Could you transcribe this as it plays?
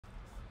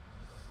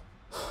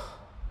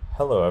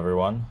Hello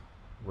everyone.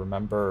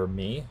 Remember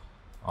me?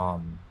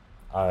 Um,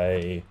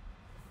 I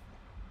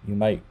You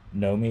might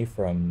know me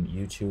from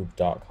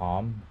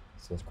youtube.com.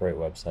 It's this great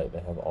website. They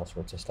have all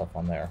sorts of stuff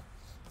on there.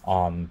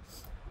 Um,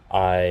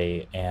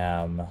 I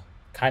am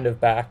kind of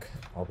back.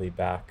 I'll be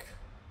back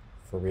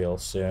for real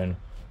soon.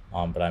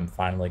 But I'm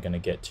finally going to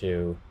get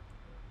to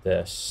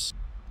this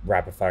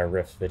rapid fire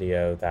riffs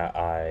video that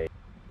I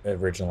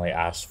originally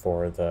asked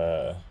for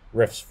the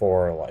riffs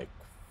for like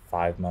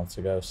 5 months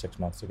ago, 6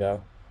 months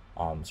ago.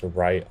 So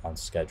right on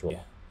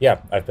schedule.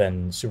 Yeah, I've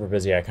been super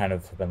busy. I kind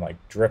of have been like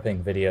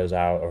dripping videos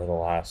out over the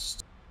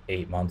last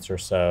 8 months or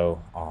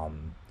so,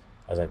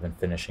 as I've been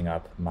finishing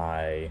up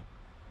my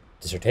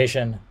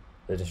dissertation.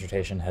 The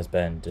dissertation has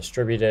been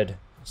distributed,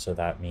 so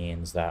that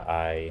means that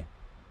I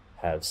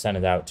have sent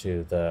it out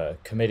to the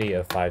committee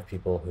of 5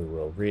 people who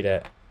will read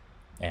it,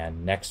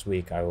 and next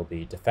week I will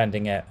be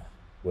defending it,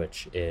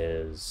 which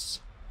is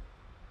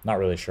not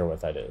really sure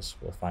what that is.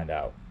 We'll find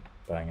out.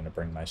 But I'm going to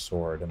bring my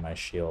sword and my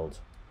shield.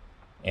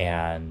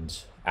 And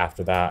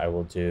after that, I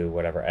will do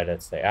whatever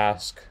edits they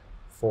ask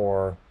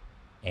for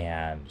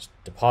and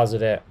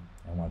deposit it.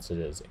 And once it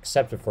is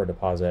accepted for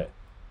deposit,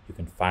 you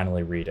can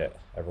finally read it.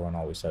 Everyone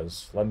always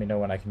says, let me know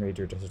when I can read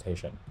your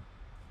dissertation.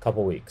 A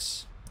couple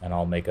weeks. And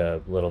I'll make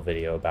a little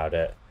video about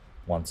it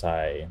once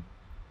I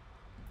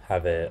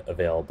have it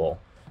available.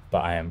 But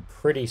I am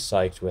pretty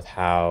psyched with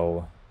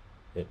how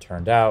it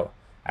turned out.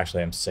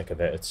 Actually, I'm sick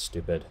of it. It's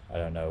stupid. I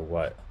don't know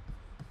what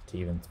to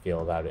even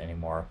feel about it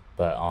anymore.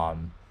 But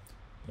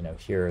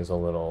here is a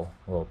little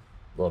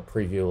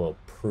preview, a little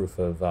proof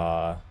of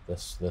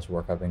this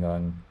work I've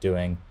been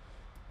doing.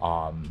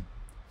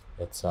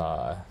 It's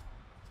lots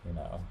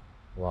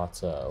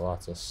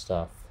of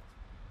stuff.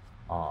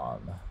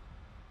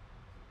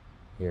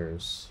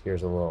 Here's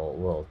a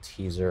little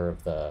teaser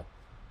of the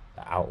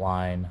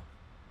outline.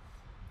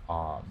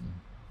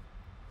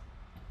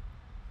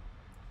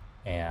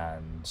 And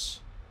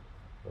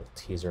a little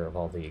teaser of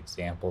all the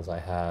examples I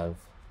have.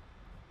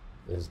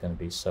 This is going to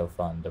be so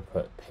fun to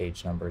put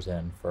page numbers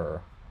in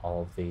for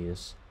all of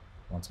these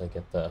once I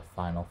get the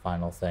final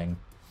thing.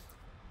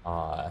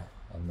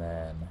 And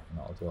then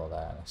I'll do all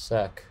that in a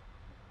sec.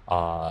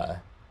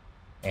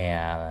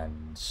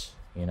 And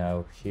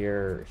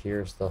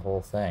here's the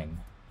whole thing.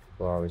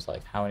 People are always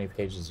like, how many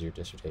pages is your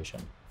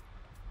dissertation?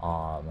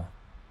 I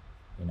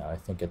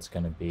think it's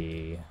going to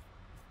be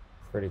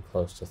pretty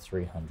close to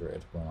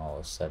 300 when all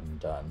is said and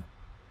done.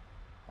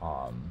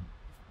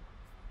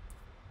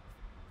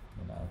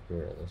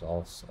 Here there's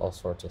all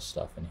sorts of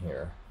stuff in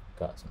here.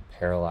 Got some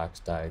parallax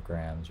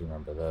diagrams.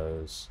 Remember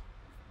those?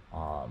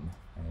 I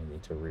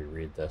need to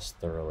reread this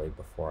thoroughly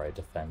before I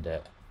defend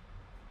it.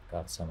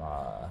 Got some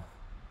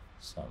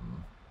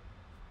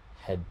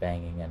head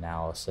banging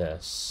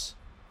analysis.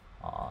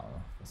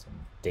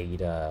 Some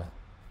data.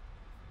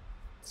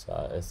 It's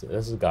got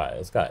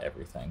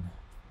everything.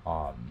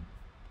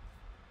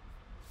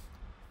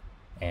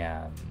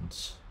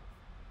 And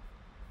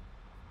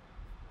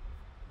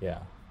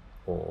yeah,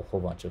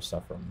 whole bunch of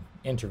stuff from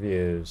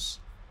interviews.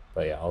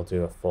 But yeah, I'll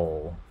do a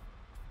full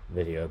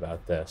video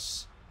about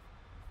this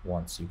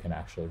once you can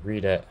actually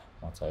read it,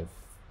 once I've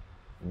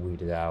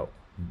weeded out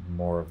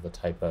more of the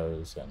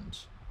typos and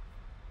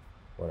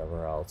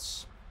whatever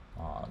else.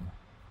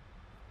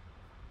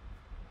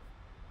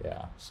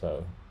 Yeah,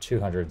 so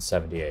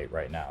 278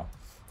 right now.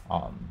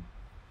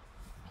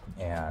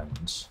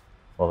 And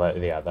well,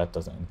 that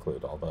doesn't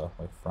include all the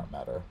front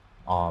matter.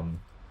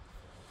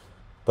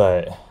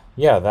 But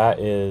yeah, that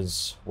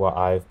is what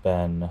I've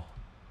been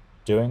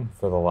doing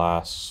for the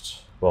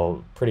last,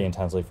 pretty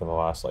intensely for the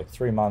last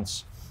 3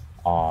 months.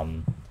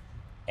 And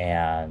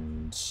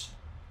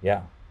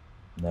yeah,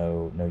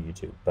 no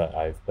YouTube, but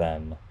I've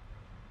been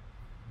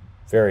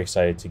very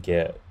excited to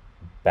get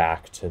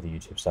back to the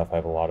YouTube stuff. I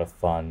have a lot of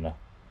fun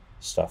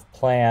stuff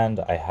planned.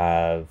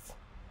 I'm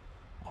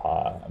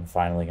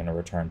finally going to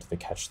return to the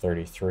Catch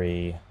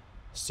 33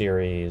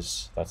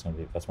 series. That's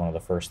one of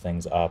the first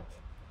things up.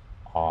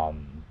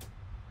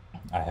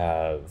 I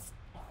have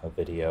a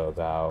video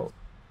about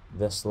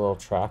this little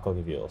track. I'll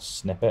give you a little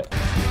snippet.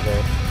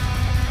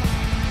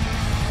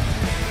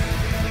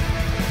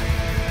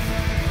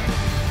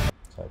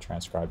 So I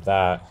transcribed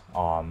that.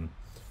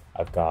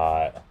 I've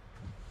got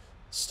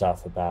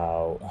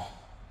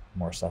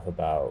more stuff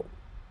about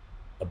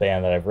a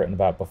band that I've written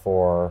about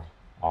before.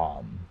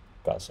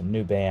 Got some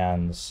new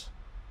bands.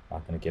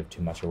 Not going to give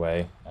too much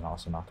away, and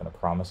also not going to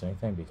promise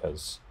anything,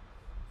 because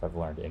if I've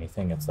learned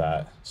anything, it's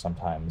that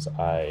sometimes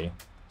I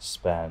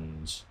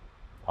spend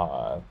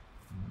I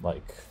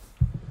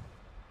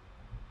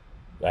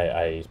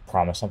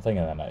promise something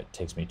and then it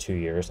takes me 2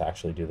 years to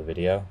actually do the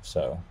video.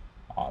 So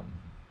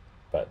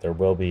but there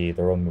will be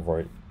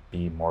more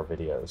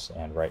videos,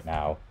 and right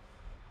now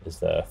is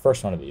the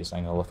first one of these.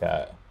 I'm going to look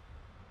at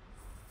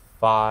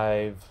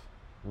 5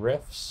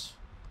 riffs.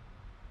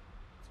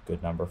 It's a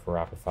good number for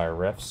rapid fire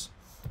riffs.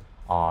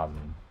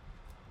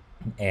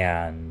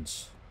 And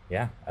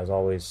yeah, as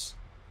always,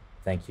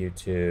 thank you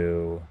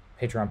to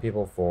Patreon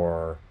people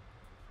for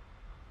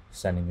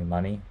sending me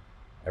money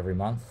every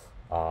month.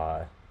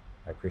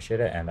 I appreciate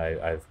it, and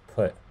I've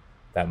put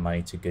that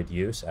money to good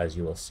use, as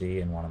you will see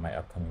in one of my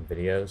upcoming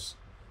videos,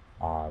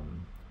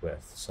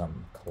 with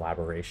some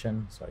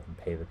collaboration, so I can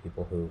pay the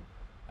people who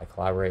I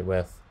collaborate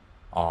with.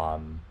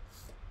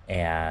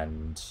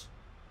 And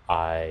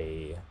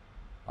I,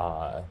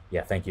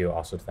 yeah, thank you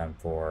also to them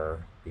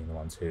for being the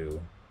ones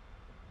who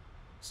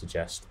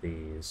suggest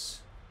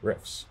these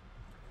riffs.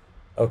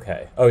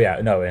 Okay. Oh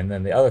yeah, no, and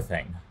then the other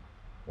thing,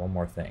 one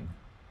more thing.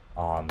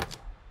 I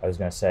was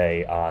gonna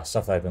say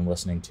stuff that I've been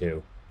listening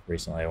to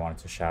recently. I wanted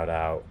to shout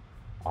out.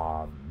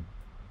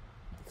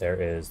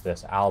 There is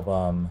this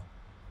album.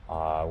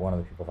 One of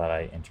the people that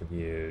I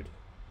interviewed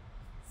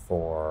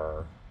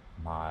for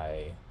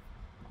my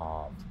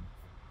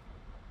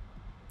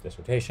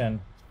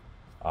dissertation.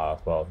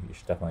 Well, you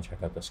should definitely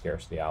check out the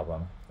Scarcity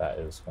album. That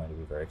is going to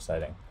be very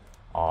exciting.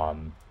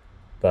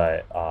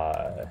 But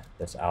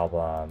this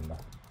album,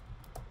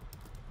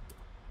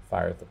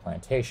 Fire at the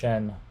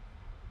Plantation,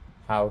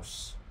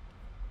 House,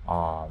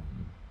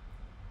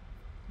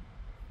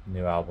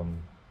 new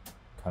album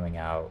coming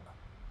out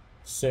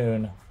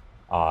soon.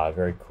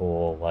 Very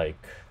cool.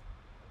 Like,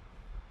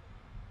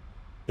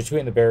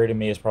 Between the Buried and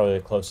Me is probably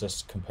the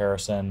closest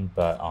comparison,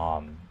 but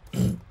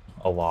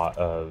a lot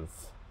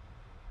of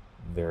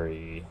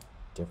very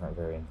different,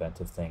 very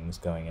inventive things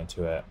going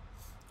into it.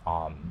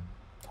 Kind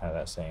of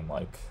that same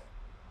like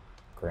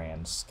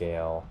grand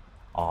scale.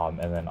 And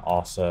then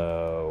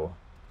also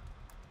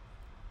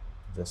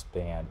this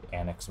band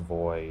Annex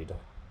Void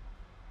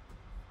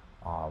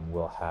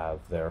will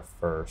have their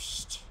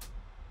first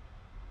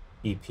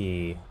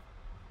EP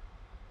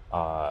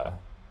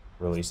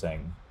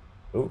releasing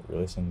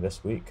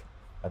this week.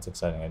 That's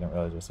exciting. I didn't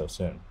realize it was so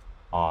soon.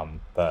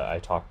 But I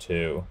talked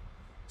to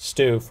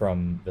Stu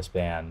from this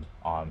band,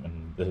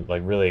 and this is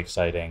like really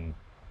exciting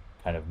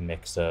kind of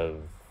mix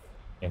of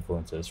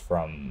influences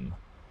from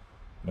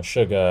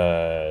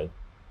Meshuggah,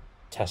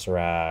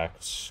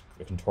 Tesseract,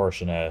 The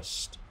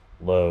Contortionist,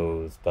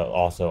 Loathe, but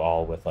also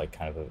all with like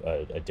kind of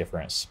a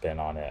different spin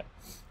on it.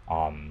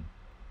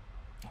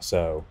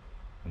 So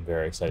I'm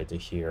very excited to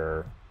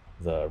hear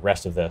the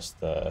rest of this.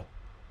 The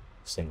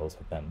singles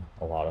have been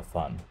a lot of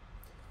fun.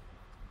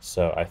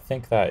 So I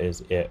think that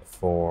is it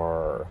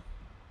for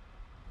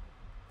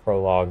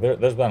Prologue.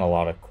 There's been a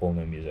lot of cool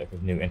new music.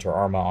 There's new Inter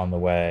Arma on the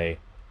way.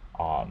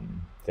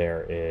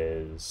 There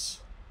is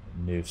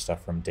new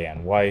stuff from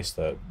Dan Weiss,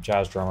 the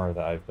jazz drummer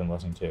that I've been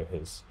listening to.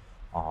 His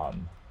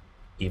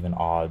Even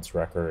Odds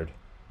record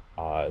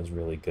is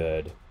really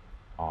good.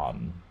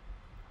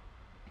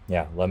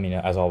 Yeah, let me know.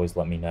 As always,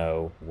 let me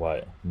know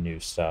what new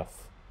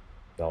stuff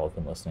y'all have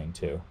been listening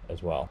to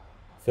as well.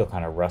 I feel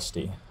kind of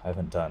rusty. I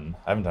haven't done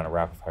a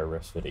rapid fire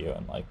riffs video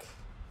in like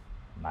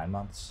 9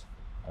 months.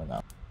 I don't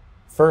know.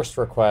 First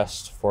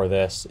request for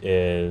this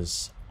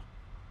is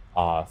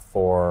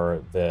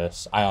for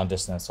this Ion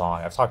Dissonance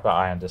song. I've talked about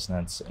Ion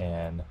Dissonance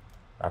in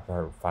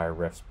rapid fire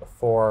riffs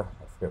before.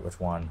 I forget which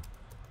one.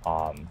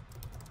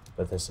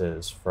 But this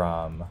is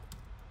from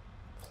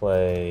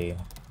Play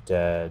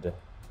Dead, and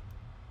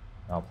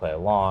I'll play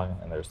along,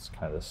 and there's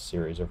kind of this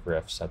series of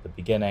riffs at the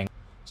beginning.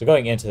 So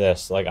going into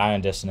this, like,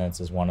 Ion Dissonance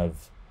is one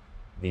of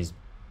these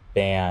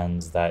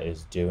bands that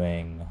is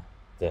doing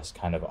this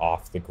kind of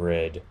off the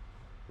grid,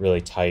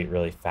 really tight,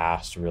 really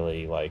fast,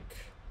 really like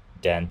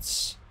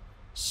dense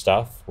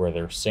stuff where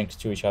they're synced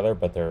to each other,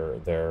 but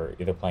they're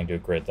either playing to a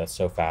grid that's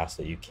so fast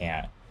that you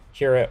can't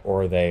hear it,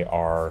 or they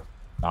are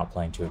not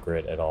playing to a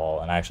grid at all.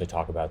 And I actually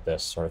talk about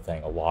this sort of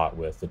thing a lot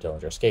with the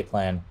Dillinger Escape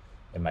Plan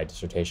in my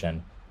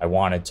dissertation. I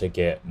wanted to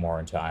get more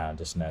into Ion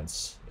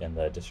Dissonance in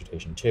the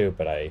dissertation too,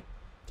 but I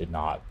did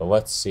not. But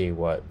let's see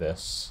what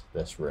this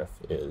riff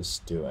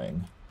is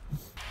doing.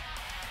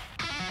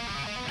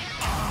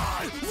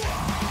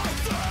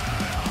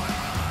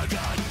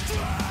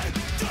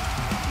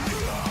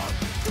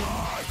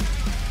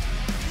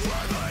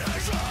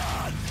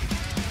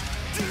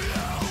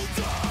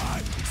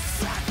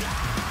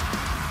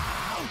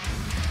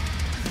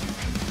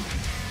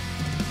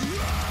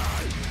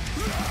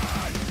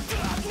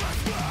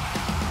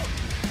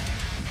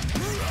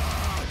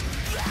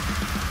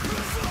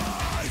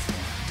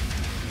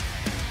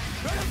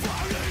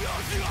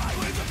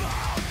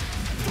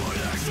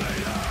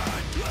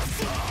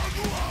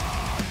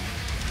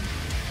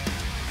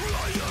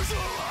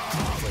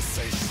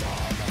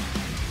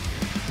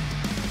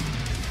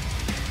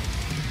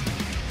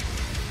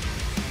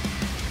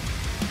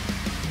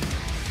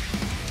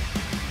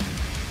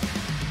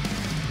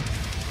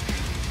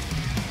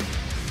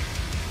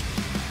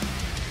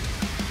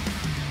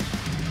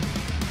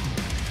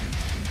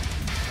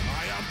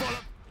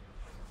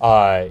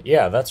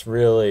 Yeah, that's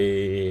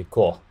really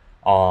cool.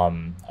 I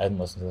hadn't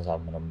listened to this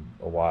album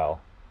in a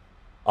while.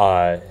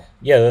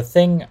 Yeah, the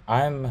thing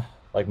I'm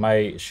like,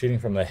 my shooting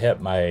from the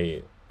hip,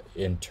 my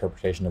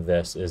interpretation of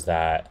this is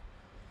that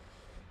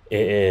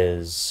it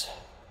is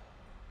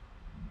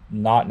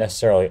not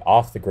necessarily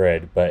off the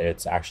grid, but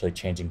it's actually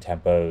changing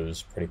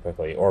tempos pretty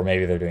quickly, or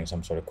maybe they're doing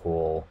some sort of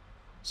cool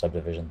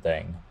subdivision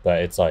thing.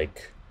 But it's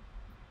like,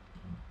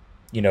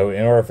 in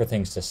order for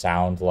things to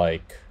sound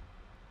like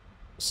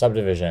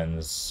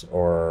subdivisions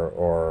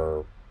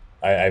or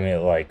I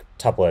mean like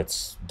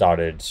tuplets,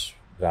 dotted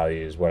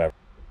values, whatever.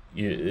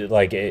 You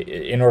like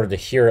in order to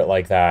hear it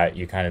like that,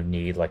 you kind of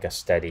need like a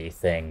steady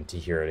thing to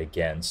hear it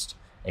against,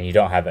 and you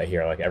don't have that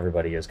here. Like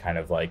everybody is kind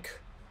of like,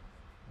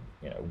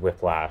 you know,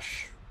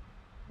 whiplash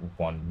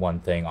one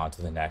thing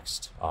onto the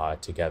next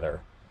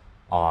together.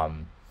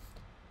 I'm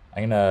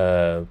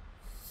gonna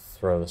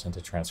throw this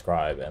into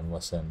transcribe and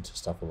listen to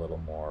stuff a little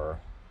more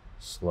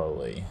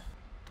slowly.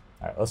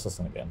 All right, let's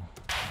listen again.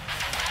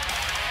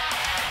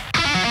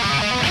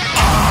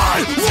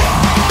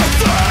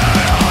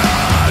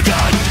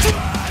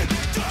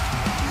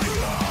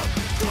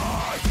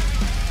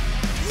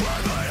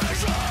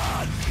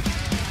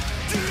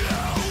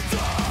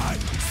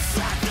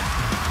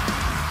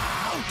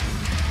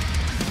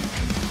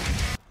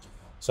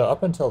 So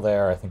up until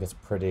there, I think it's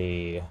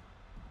pretty,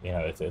 you know,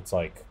 it's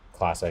like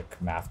classic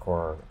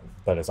mathcore,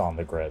 but it's on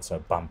the grid. So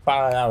bum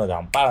ba da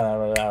dum ba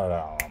da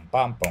da dum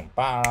bum bum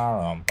ba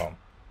dum bum,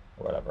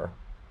 whatever.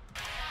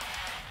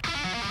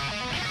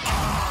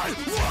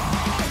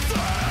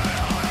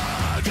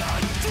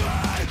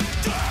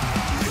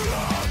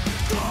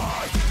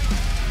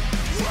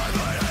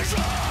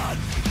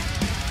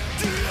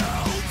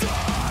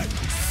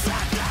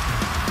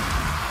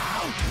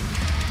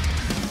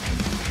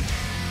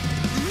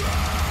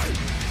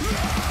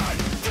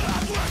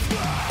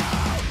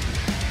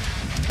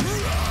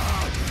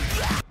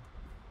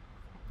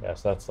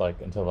 Yes, that's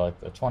like until like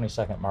the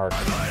 20-second mark.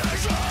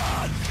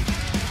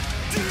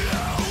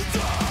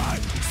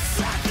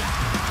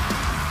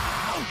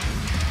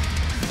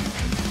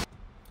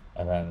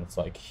 And then it's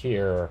like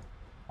here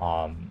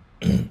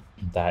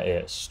that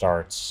it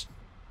starts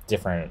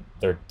different.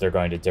 They're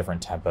going to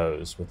different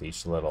tempos with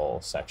each little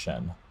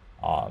section.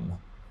 Let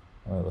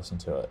me listen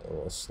to it a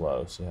little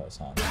slow, see how it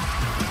sounds.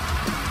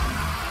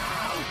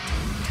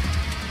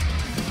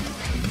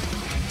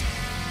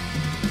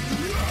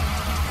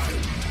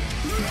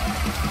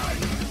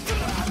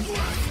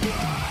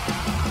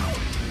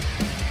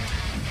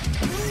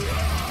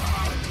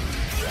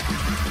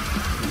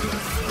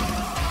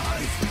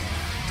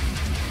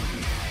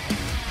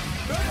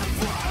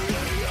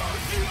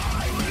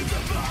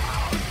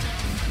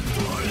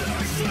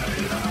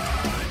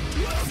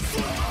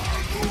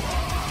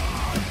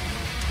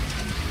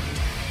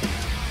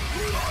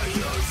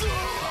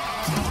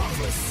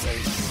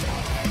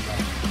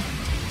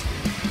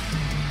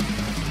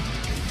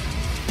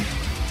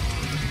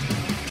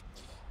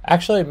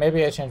 Actually,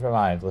 maybe I changed my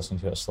mind listening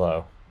to it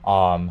slow.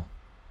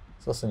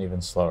 Let's listen even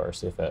slower,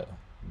 see if it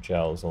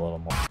gels a little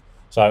more.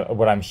 So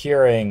what I'm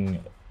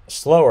hearing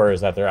slower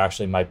is that there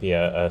actually might be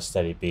a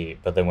steady beat,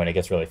 but then when it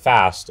gets really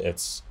fast,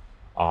 it's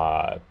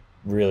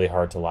really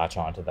hard to latch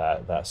onto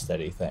that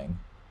steady thing.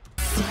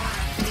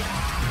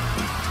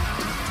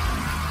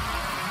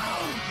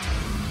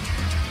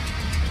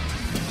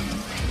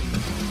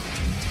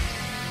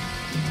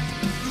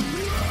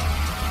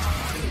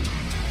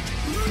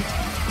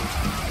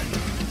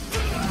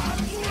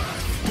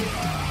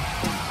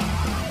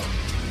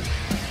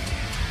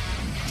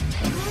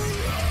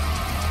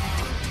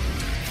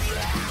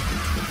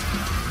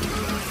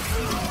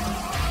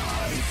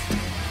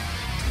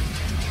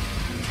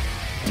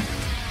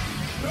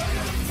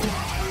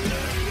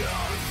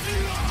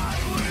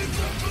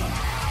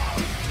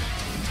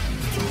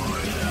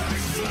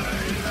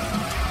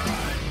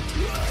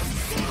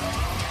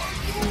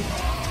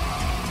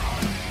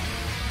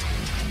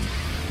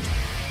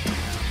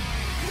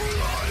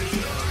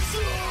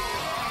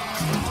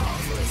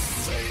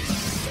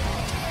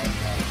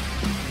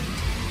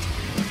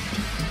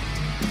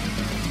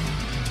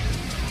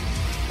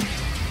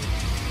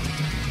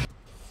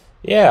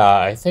 Yeah,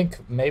 I think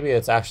maybe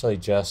it's actually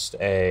just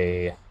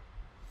there's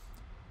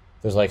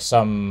like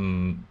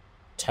some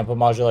tempo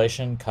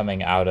modulation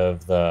coming out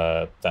of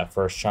that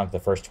first chunk, the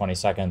first 20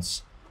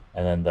 seconds,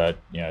 and then the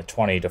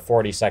 20 to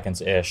 40 seconds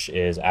ish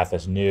is at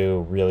this new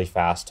really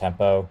fast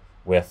tempo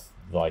with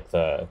like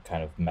the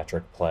kind of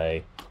metric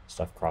play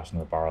stuff crossing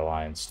the bar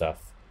line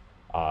stuff,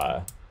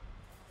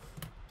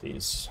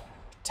 these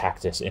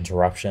tactus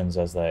interruptions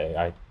as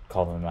I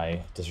call them in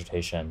my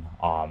dissertation.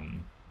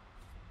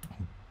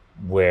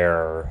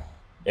 Where,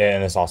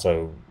 and this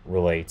also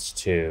relates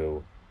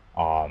to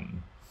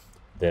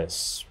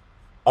this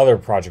other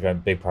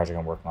project, big project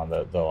I'm working on,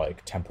 the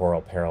like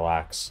temporal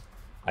parallax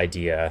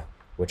idea,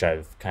 which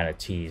I've kind of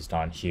teased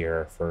on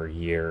here for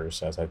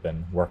years as I've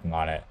been working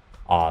on it.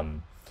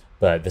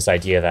 But this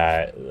idea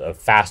that a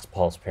fast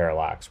pulse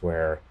parallax,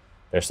 where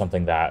there's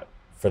something that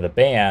for the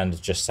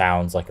band just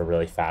sounds like a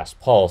really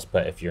fast pulse,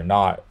 but if you're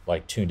not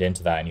like tuned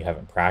into that and you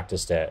haven't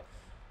practiced it,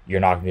 you're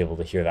not going to be able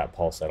to hear that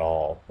pulse at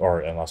all,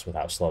 or unless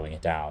without slowing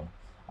it down.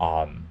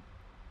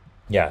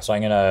 Yeah, so I'm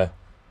going to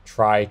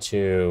try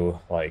to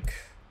like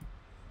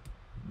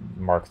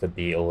mark the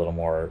beat a little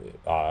more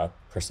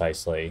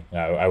precisely.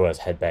 I was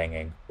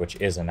headbanging, which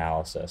is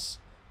analysis.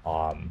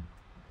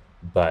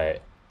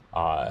 But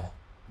yeah,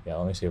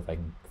 let me see if I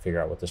can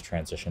figure out what this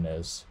transition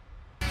is.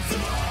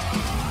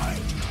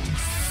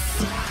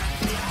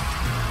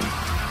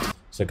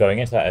 So So going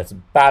into that, it's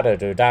ba da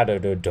do da do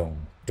do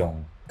dum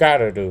dum ga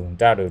do do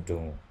da do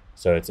do.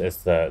 So it's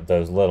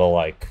those little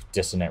like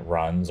dissonant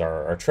runs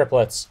are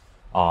triplets,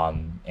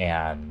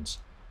 and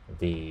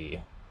the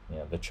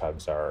the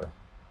chugs are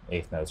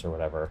eighth notes or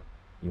whatever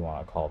you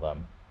want to call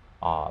them.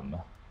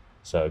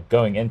 So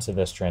going into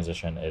this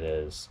transition, it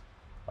is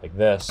like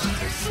this.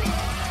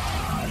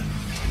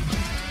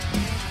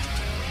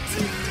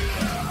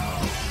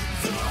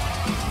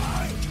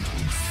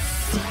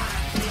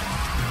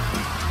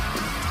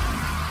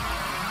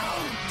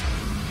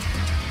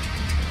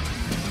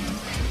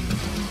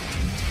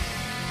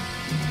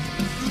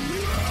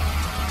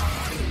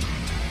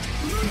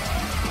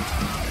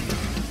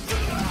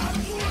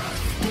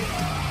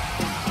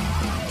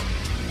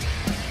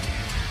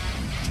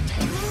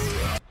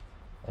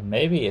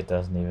 Maybe it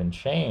doesn't even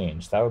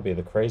change. That would be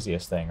the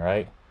craziest thing,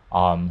 right?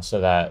 So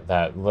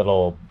that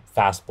little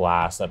fast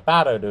blast, that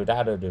ba do do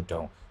da do do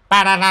do,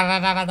 ba da da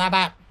da da da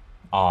da.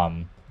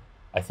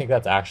 I think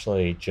that's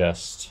actually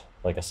just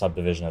like a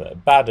subdivision of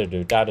it. Ba do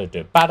do da do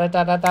do, ba da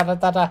da da da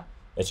da da.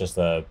 It's just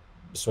the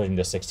switching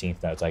to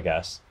 16th notes, I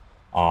guess.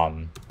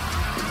 Ba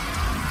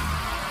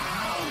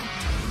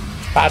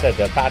da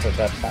da ba da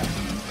da ba,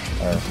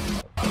 or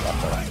ba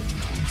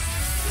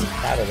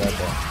da da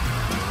da.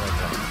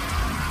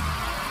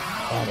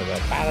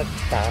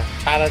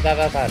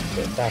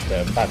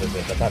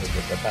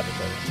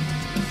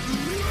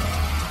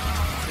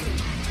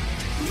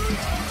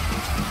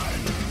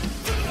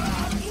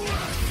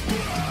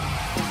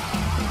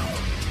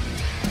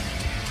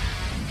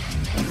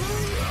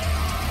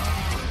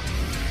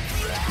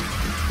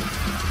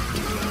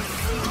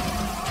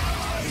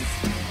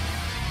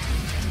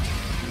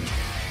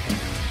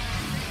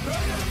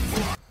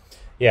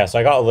 Yeah, so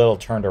I got a little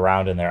turned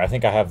around in there. I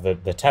think I have the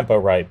tempo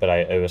right, but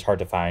it was hard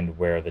to find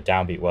where the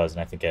downbeat was, and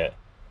I think it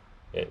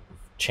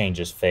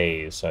changes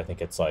phase. So I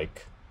think it's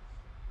like,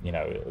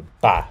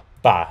 ba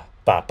ba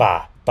ba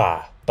ba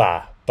ba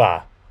ba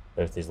ba.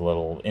 There's these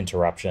little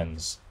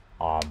interruptions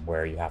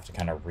where you have to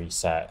kind of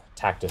reset,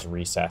 tactus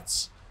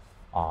resets,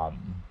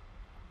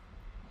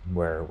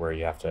 where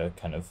you have to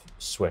kind of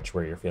switch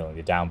where you're feeling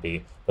the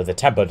downbeat, but the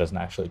tempo doesn't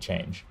actually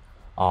change.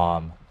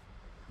 Let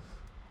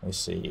me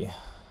see.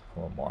 A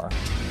little more.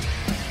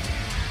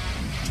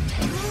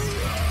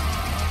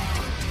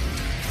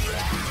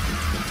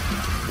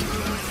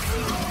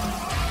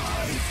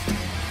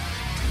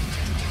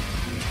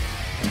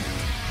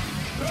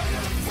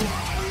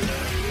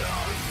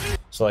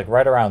 So like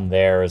right around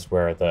there is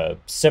where the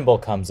cymbal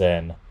comes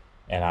in,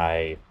 and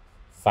I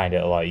find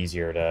it a lot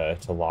easier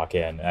to lock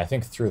in. And I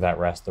think through the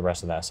rest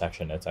of that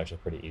section, it's actually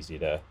pretty easy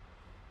to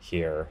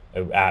hear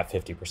at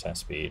 50%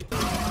 speed.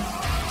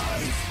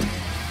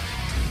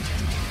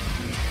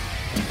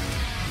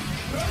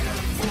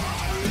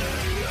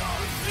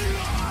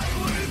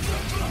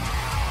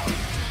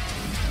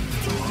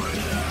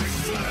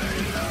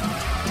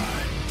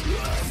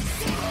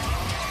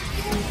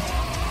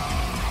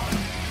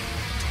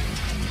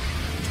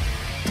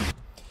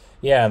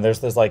 Yeah, and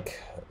there's like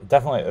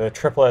definitely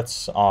triplets.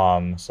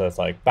 So it's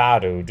like ba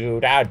do do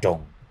da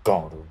dum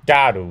go do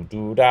da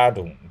do da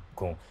dum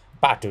go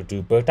ba do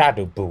do ba da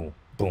do boom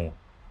boom.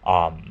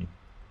 And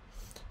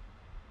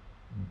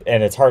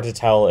it's hard to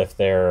tell if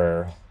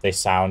they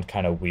sound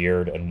kind of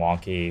weird and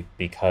wonky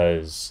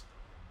because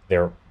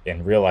they're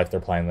in real life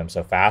they're playing them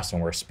so fast,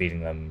 and we're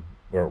speeding them,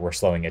 we're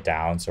slowing it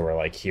down, so we're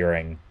like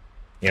hearing,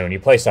 when you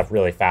play stuff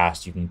really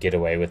fast, you can get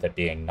away with it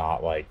being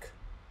not like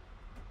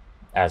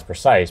as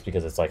precise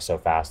because it's like so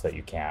fast that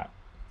you can't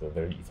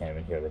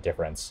even hear the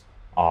difference.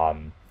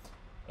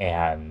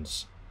 And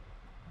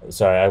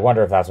so I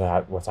wonder if that's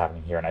what's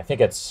happening here. And I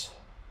think it's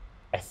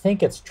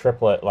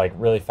triplet, like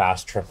really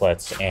fast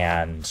triplets,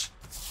 and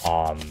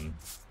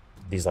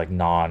these like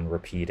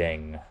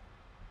non-repeating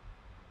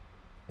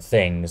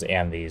things,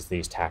 and these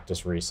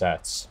tactus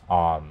resets.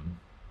 Let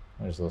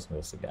me just listen to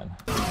this again.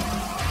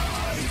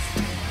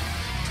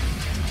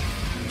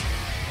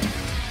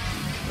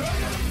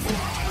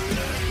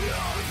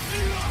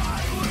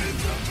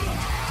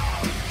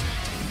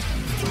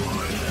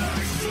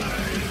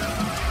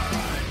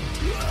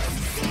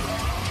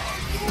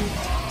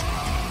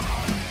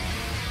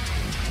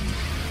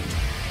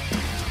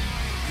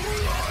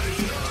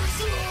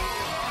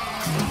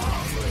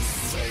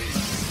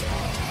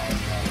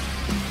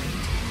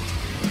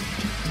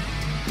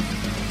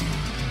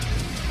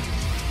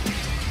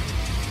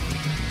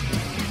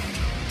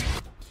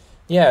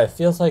 Yeah, it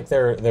feels like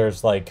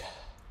there's like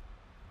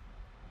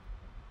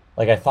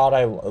I thought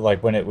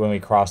when we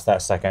crossed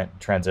that second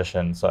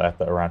transition, so at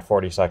around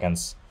 40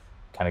 seconds,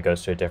 kind of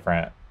goes to a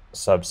different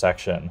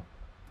subsection,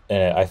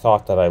 and I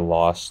thought that I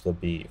lost the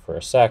beat for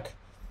a sec,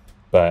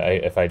 but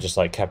if I just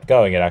like kept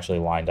going, it actually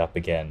lined up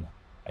again,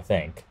 I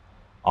think.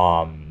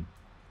 And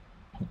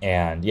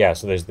yeah,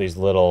 so there's these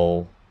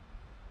little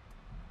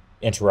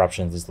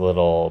interruptions, these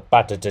little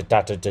ba da da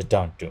da da da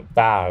dun do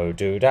ba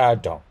do da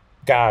dun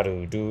ga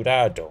do do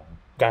da dun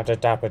ga da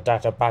da ba da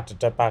da ba da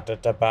da ba da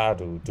da ba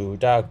do do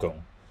da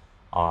gung,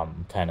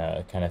 kind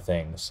of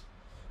things,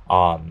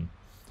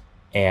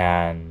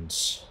 and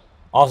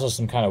Also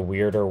some kind of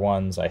weirder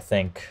ones, I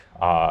think.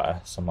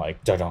 Some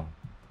like da-dum,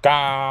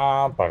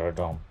 ga,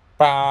 ba-da-dum,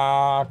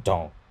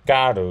 ba-dum,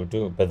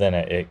 ga-do-do, but then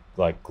it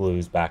like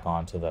glues back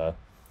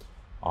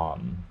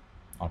um,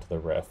 onto the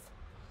riff.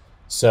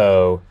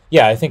 So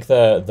yeah, I think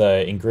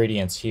the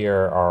ingredients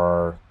here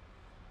are,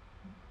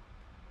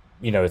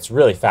 it's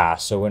really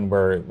fast. So when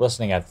we're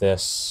listening at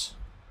this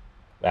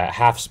at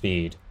half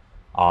speed,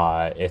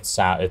 it's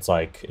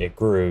like it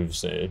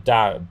grooves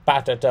da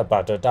ba da da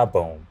ba da da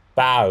boom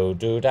bow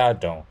do da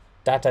dum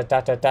da da da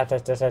da da da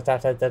da da da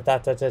da da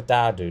da da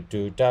da do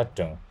do da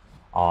dum.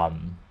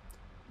 Um,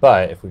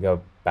 but if we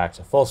go back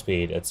to full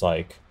speed, it's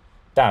like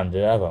down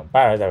da boom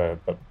ba da da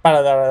ba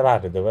da da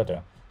da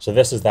da. So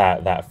this is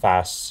that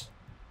fast,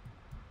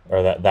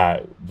 or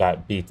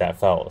that beat that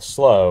felt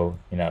slow,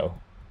 da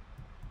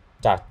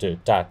da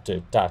da da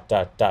da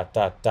da da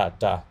da da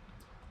da,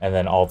 and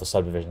then all the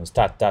subdivisions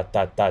da da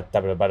da da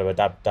da da da da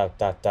da da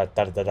da da da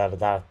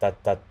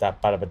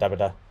da da da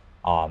da.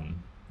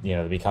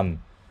 They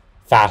become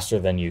faster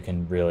than you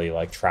can really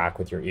like track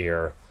with your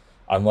ear,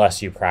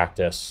 unless you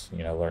practice,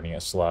 learning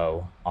it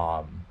slow,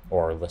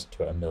 or listen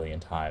to it a million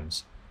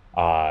times.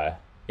 Yeah,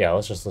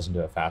 let's just listen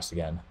to it fast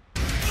again.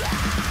 Go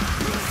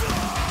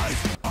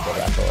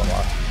back a little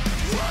more.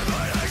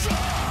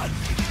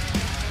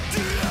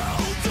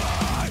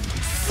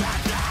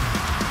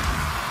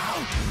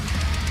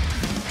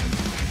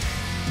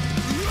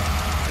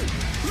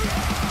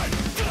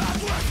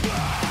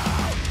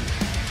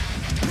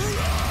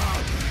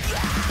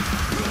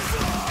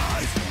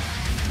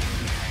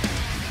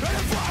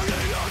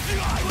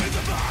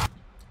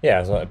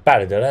 Yeah, so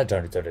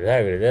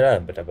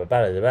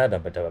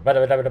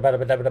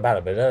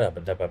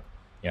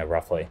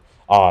roughly.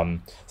 So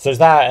there's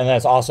that, and then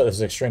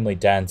it's extremely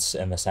dense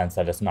in the sense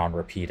that it's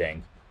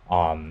non-repeating.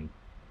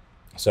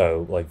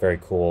 So like very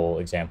cool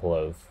example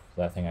of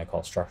that thing I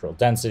call structural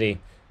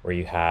density, where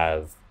you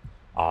have,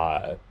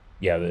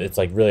 it's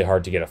like really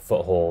hard to get a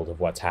foothold of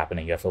what's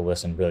happening. You have to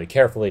listen really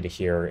carefully to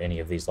hear any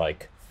of these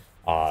like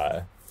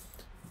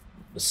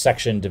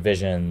section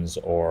divisions,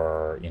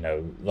 or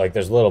like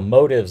there's little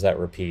motives that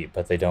repeat,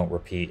 but they don't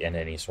repeat in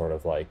any sort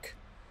of like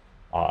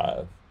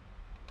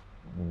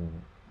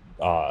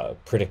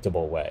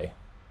predictable way.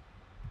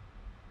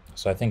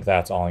 So I think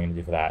that's all I'm going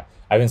to do for that.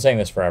 I've been saying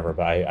this forever,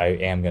 but I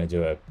am going to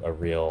do a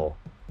real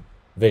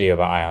video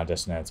about ion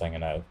dissonance. I'm going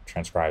to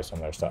transcribe some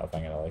of their stuff.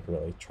 I'm going to like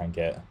really try and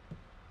get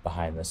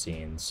behind the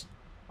scenes,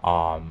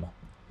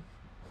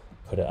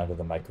 put it under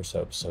the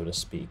microscope, so to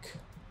speak.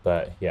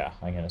 But yeah,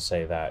 I'm going to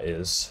say that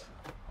is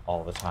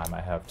all the time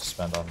I have to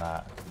spend on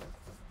that.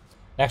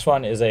 Next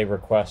one is a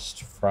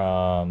request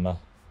from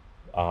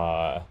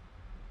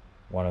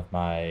one of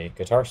my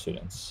guitar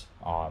students.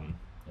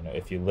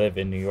 If you live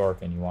in New York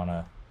and you want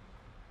to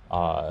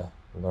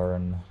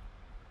learn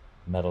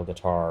metal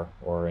guitar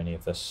or any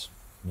of this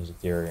music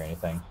theory or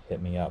anything,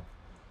 hit me up.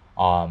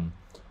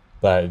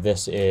 But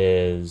this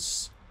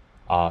is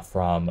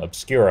from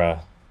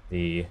Obscura,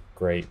 the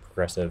great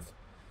progressive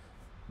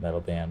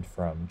metal band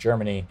from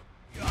Germany.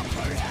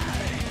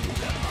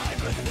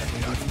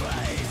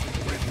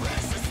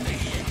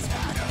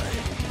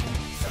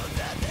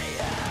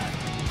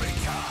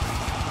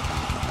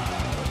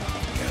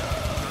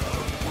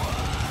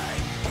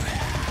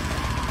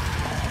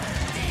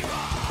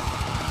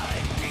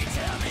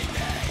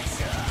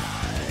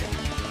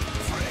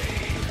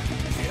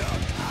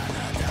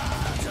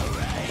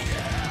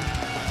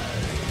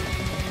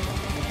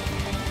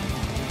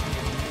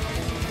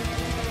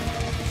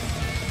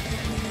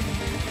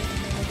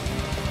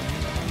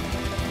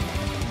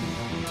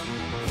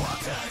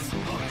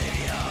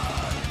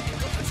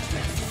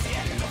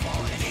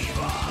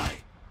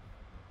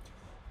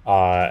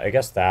 I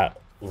guess that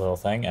little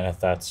thing, and if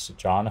that's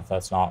John, if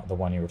that's not the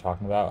one you were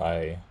talking about,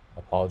 I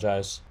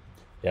apologize.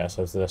 Yeah,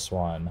 so it's this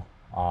one.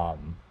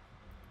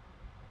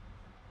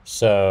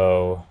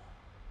 So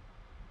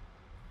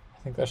I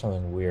think there's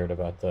something weird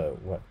about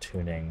what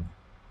tuning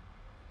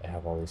they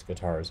have all these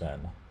guitars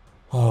in.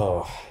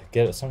 Oh,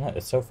 sometimes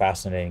it's so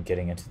fascinating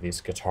getting into these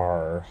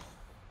Guitar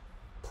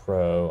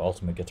Pro,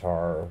 Ultimate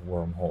Guitar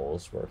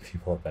wormholes where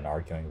people have been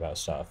arguing about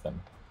stuff. And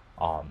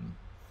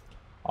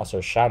also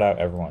shout out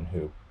everyone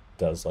who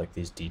does like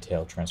these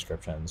detailed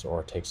transcriptions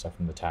or takes stuff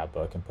from the tab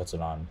book and puts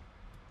it on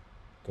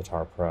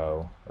Guitar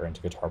Pro or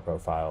into Guitar Pro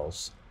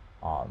files.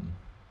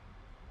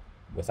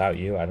 Without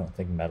you, I don't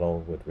think metal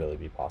would really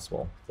be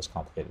possible, this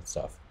complicated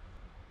stuff.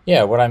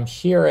 Yeah, what I'm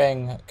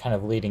hearing kind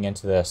of leading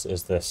into this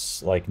is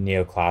this like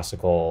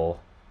neoclassical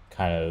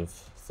kind of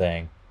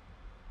thing.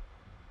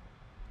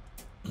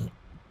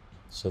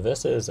 So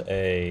this is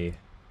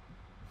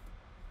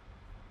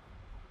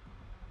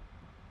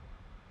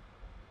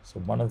so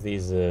one of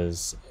these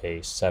is a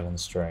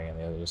 7-string and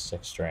the other is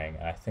 6-string,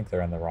 and I think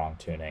they're in the wrong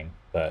tuning,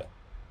 but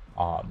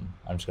I'm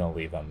just going to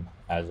leave them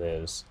as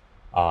is.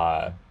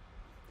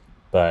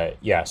 But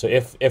yeah, so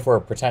if we're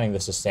pretending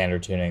this is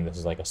standard tuning, this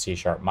is like a C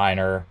sharp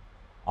minor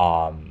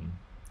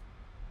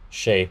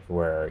shape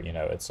where,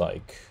 it's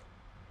like,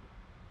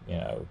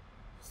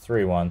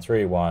 3 1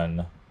 3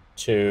 1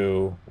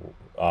 2,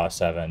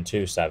 7,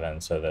 2, 7.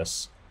 So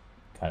this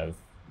kind of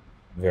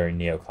very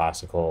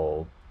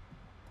neoclassical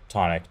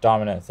tonic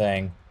dominant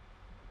thing.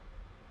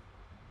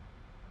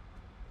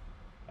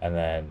 And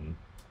then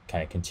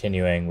kind of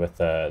continuing with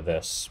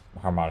this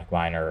harmonic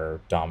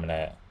minor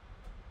dominant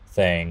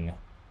thing.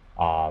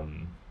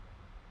 And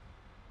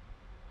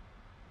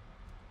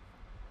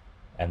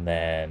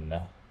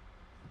then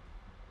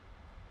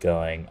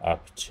going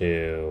up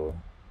to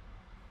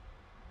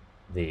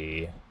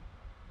the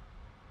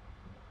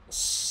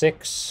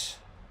 6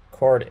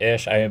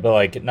 chord-ish. I mean, but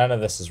like none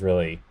of this is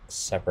really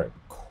separate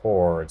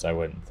chords, I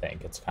wouldn't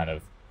think. It's kind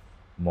of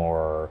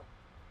more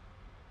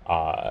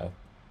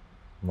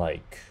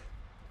like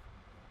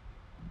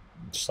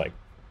just like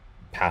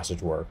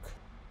passage work.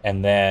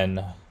 And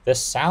then this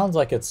sounds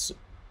like it's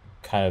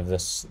kind of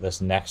this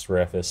next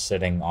riff is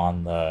sitting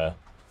on the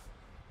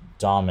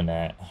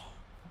dominant.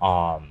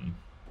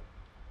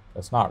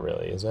 It's not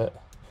really, is it?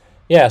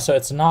 Yeah, so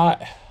it's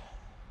not.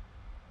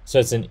 So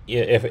it's an,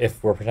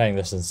 if we're pretending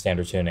this is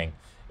standard tuning,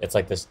 it's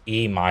like this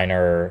E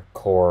minor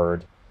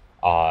chord.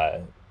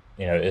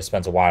 You know, it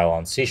spends a while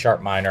on C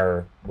sharp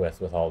minor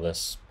with all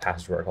this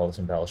passage work, all this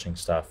embellishing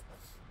stuff,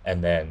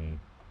 and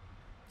then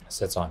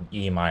sits on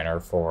E minor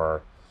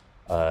for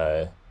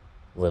a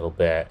little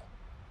bit,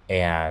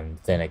 and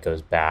then it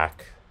goes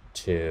back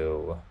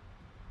to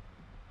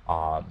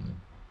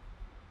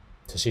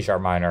C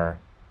sharp minor.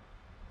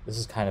 This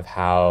is kind of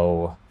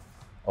how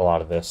a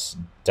lot of this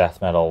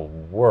death metal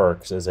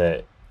works, is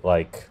it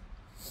like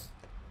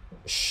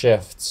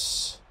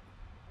shifts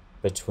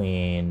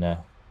between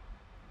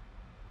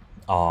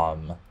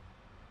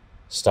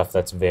stuff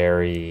that's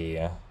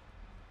very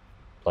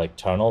like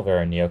tonal,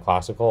 very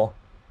neoclassical,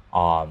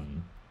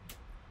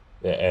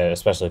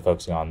 especially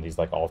focusing on these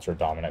like ultra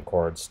dominant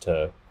chords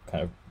to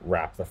kind of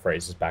wrap the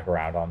phrases back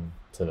around on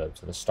to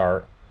the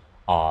start.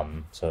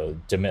 So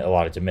a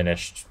lot of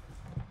diminished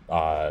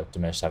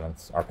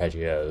seventh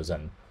arpeggios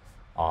and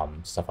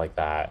stuff like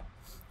that.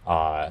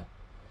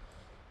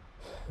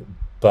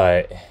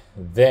 But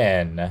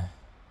then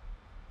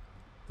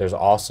there's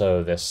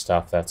also this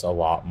stuff that's a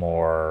lot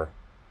more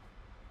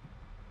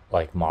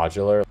like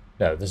modular.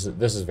 No, this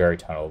is very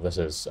tonal. This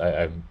is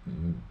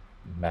I'm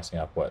messing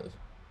up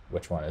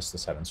which one is the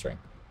 7 string.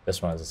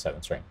 This one is the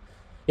 7 string.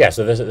 Yeah,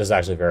 so this is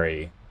actually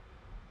very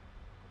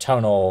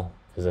tonal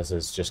because this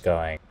is just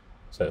going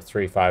so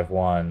 3 5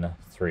 1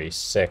 3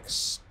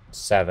 6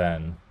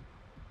 7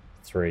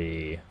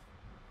 3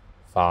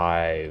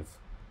 5,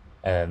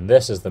 and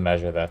this is the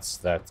measure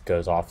that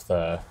goes off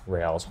the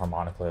rails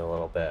harmonically a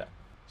little bit.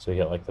 So you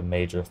get like the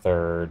major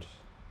third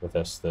with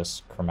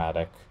this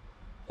chromatic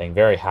thing,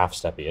 very half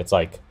steppy. It's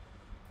like,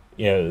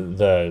 you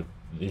know,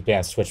 these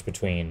bands switch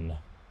between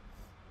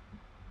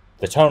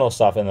the tonal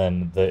stuff and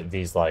then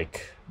these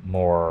like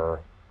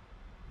more,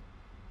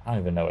 I don't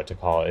even know what to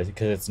call it,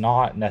 because it's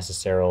not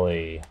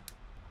necessarily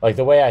like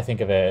the way I think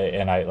of it.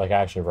 And I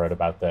actually wrote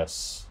about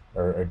this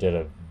or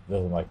did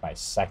like my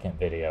second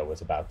video was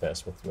about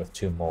this with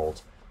Two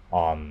Mold,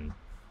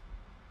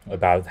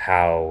 about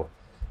how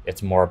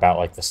it's more about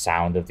like the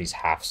sound of these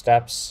half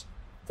steps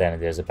than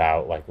it is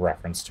about like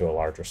reference to a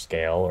larger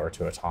scale or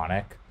to a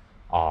tonic.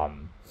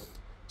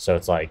 So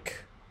it's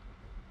like,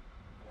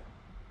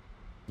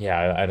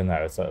 yeah, I don't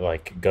know. It's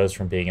like goes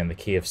from being in the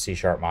key of C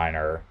sharp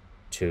minor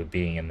to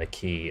being in the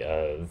key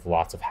of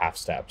lots of half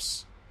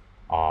steps,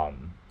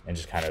 and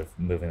just kind of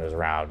moving those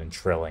around and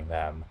trilling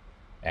them,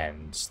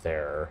 and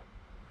they're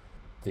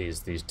these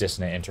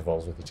dissonant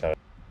intervals with each other.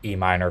 E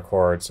minor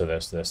chord, so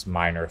there's this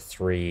minor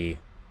 3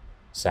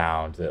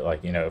 sound that,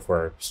 like, you know, if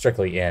we're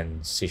strictly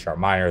in C sharp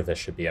minor, this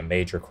should be a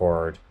major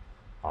chord.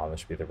 This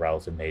should be the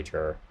relative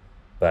major,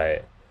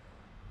 but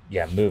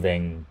yeah,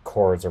 moving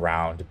chords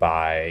around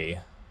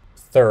by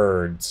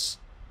thirds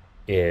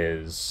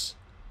is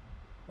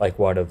like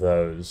one of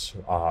those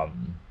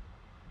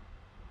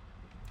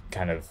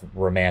kind of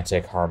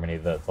romantic harmony,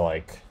 the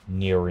like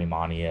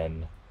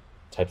neo-Riemannian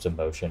types of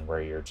motion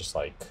where you're just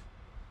like,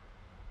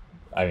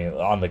 I mean,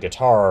 on the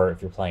guitar,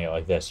 if you're playing it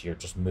like this, you're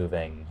just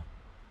moving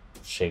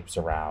shapes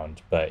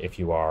around. But if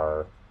you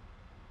are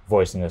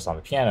voicing this on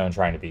the piano and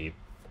trying to be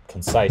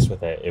concise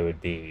with it, it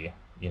would be,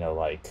 you know,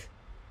 like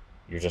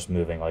you're just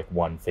moving like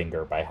one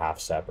finger by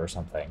half step or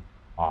something.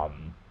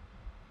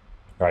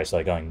 Right, so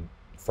like going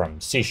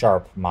from C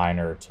sharp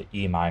minor to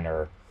E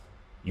minor,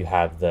 you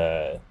have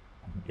you're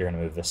going to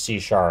move the C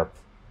sharp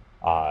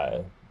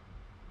up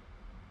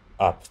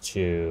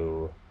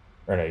to,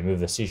 or no, you move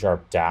the C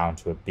sharp down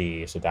to a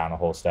B, so down a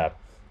whole step,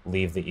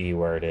 leave the E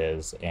where it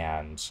is,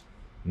 and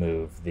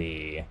move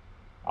the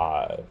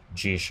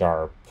G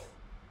sharp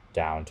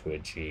down to a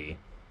G.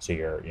 So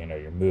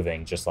you're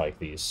moving just like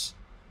these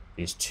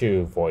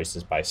 2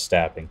 voices by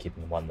step and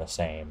keeping one the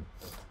same.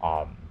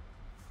 So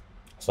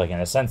like in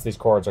a sense, these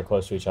chords are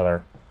close to each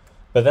other.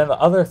 But then the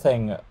other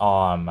thing,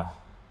 sorry,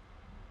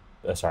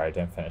 I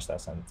didn't finish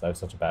that sentence. I have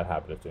such a bad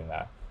habit of doing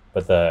that.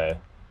 But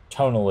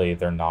tonally,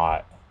 they're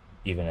not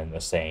even in the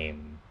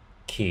same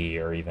key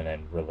or even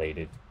in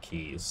related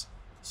keys,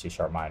 C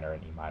sharp minor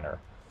and E minor.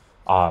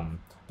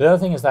 The other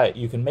thing is that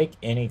you can make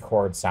any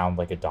chord sound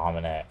like a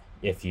dominant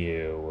if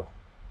you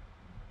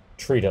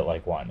treat it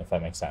like one, if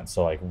that makes sense.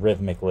 So like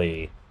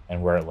rhythmically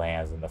and where it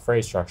lands in the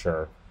phrase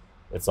structure,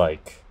 it's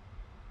like,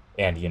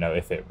 and you know,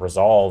 if it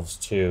resolves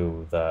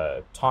to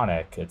the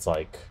tonic, it's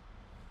like,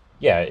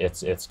 yeah,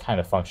 it's kind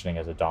of functioning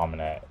as a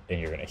dominant, and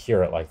you're gonna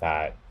hear it like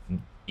that,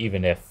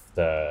 even if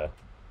the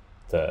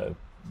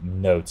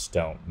notes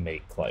don't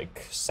make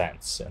like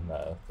sense in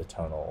the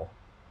tonal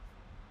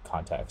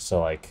context. So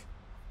like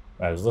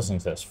when I was listening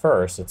to this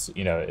first, it's,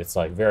 you know, it's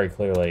like very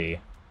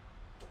clearly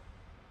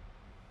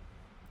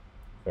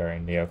very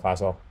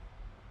neoclassical,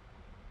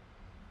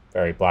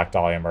 very Black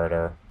Dahlia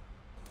Murder,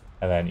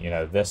 and then, you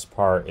know, this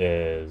part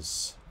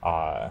is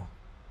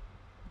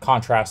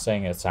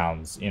contrasting. It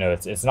sounds, you know,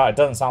 it's not, it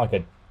doesn't sound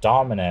like a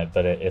dominant,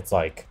 but it's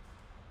like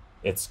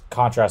it's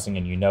contrasting,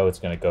 and you know it's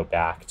going to go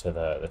back to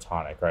the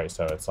tonic, right?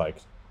 So it's like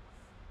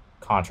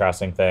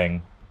contrasting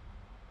thing,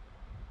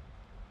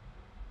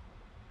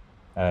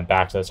 and then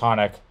back to the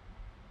tonic,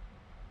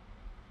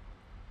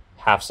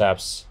 half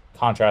steps,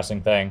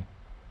 contrasting thing.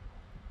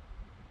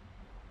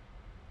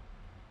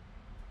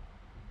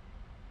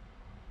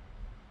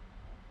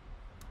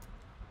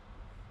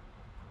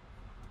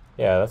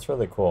 Yeah, that's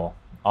really cool.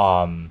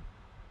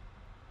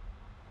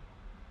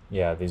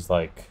 Yeah, these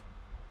like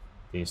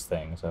these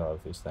things. I love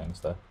these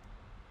things. The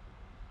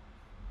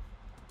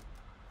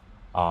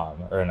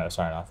or no,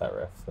 sorry, not that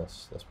riff.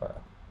 This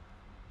part.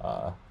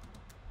 Uh,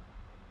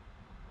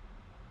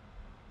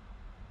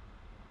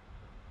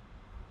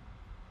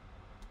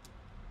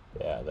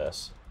 yeah,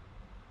 this.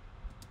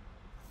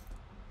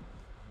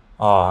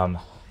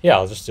 Yeah,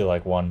 I'll just do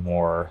like one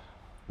more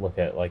look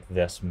at like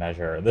this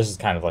measure. This is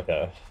kind of like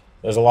a,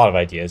 there's a lot of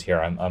ideas here.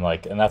 I'm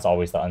like, and that's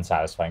always the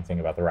unsatisfying thing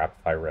about the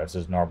rapid fire riffs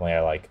is normally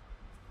I like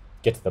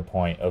get to the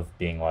point of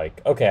being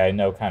like, okay, I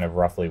know kind of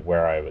roughly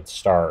where I would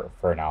start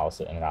for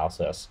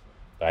analysis,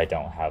 but I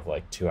don't have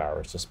like 2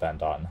 hours to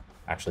spend on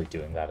actually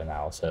doing that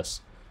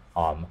analysis.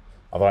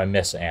 Although I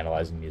miss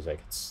analyzing music,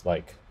 it's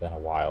like been a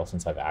while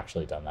since I've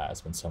actually done that.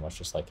 It's been so much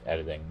just like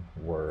editing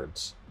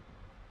words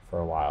for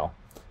a while.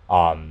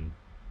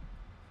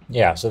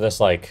 Yeah, so this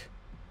like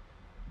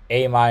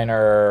A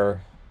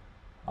minor,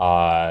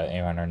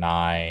 A minor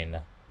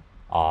 9,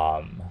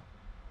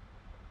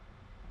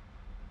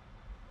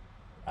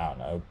 I don't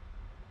know,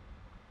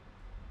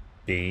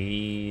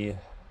 B,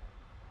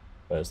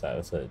 what is that?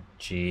 It's a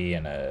G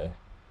and a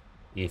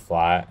E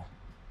flat.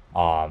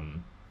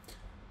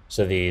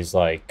 So these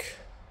like,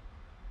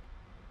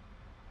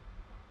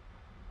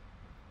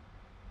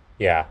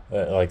 yeah,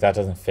 like that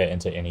doesn't fit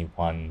into any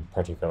one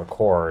particular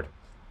chord.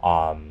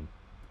 Um,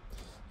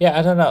 yeah,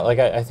 I don't know. Like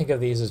I think of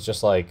these as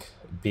just like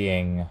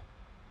being,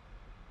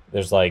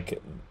 there's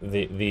like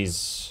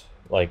these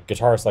like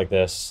guitarists like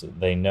this,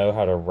 they know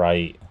how to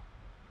write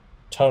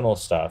tonal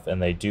stuff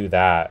and they do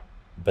that,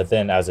 but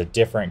then as a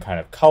different kind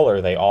of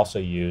color, they also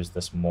use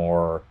this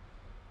more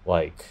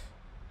like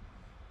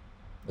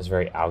this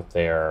very out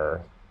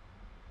there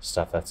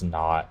stuff that's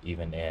not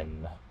even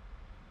in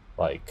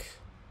like,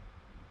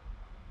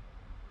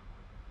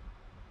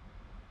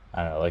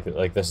 I don't know,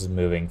 like this is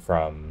moving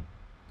from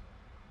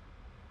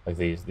like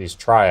these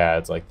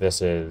triads, like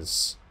this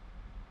is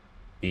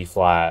B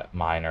flat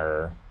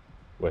minor,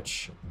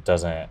 which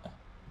doesn't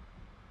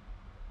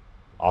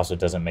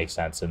make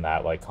sense in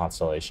that like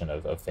constellation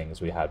of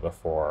things we had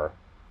before.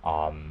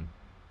 And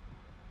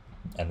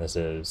this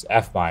is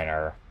F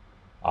minor,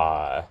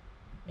 uh,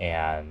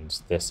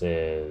 and this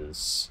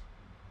is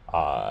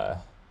uh,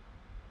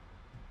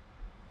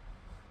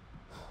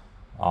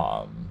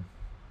 um,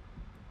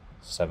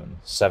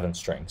 seven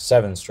string.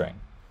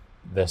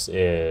 This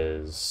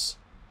is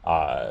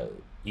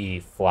E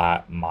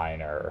flat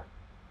minor.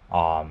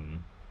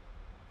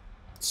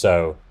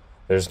 So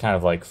there's kind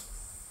of like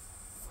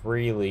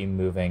freely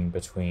moving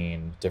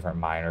between different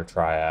minor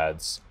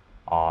triads.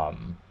 Yeah,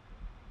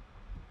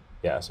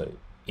 so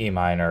E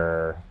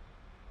minor,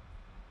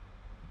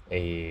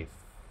 A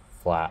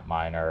flat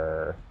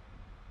minor,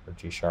 or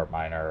G sharp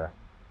minor,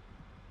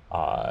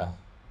 uh,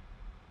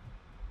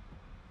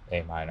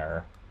 A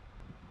minor.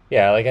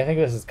 Yeah, like I think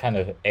this is kind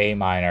of A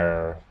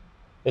minor.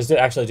 This is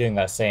actually doing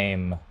that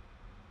same.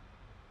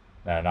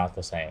 No, not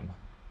the same.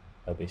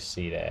 That'd be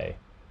C to A.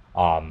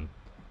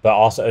 But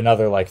also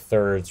another like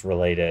thirds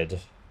related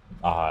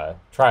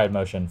triad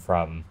motion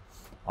from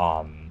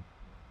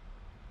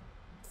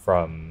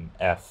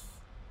F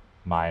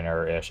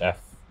minor-ish,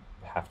 F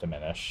half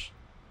diminished,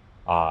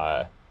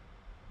 or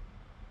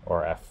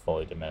F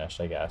fully diminished,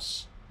 I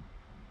guess,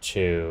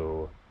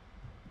 to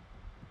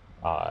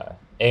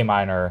A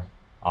minor.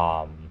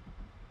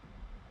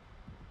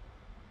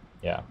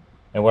 Yeah.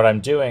 And what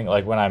I'm doing,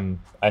 like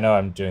I know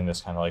I'm doing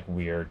this kind of like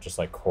weird, just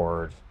like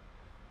chord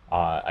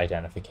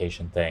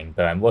identification thing,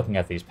 but I'm looking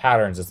at these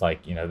patterns. It's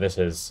like, you know, this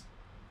is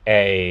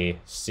A,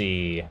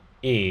 C,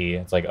 E.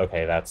 It's like,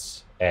 okay,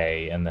 that's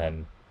A. And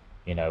then,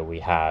 you know, we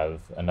have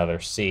another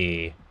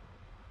C,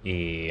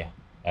 E,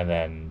 and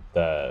then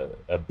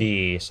a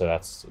B. So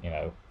that's, you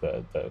know,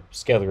 the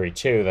scale degree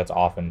 2, that's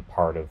often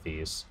part of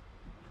these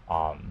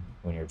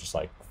when you're just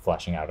like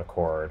fleshing out a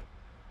chord.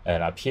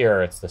 And up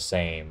here, it's the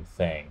same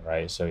thing,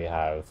 right? So you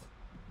have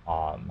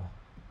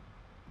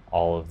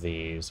all of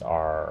these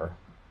are,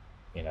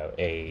 you know,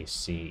 A,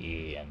 C,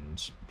 E,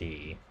 and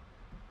B.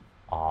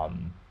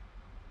 And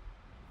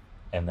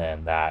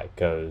then that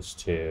goes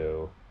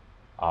to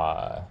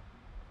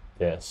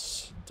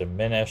this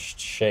diminished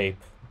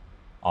shape,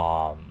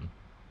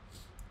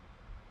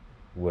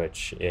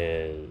 which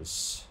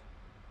is,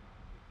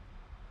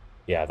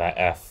 yeah, that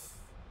F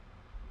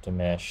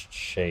diminished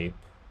shape.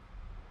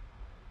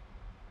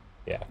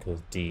 Yeah,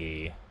 because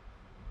D,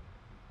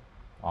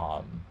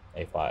 A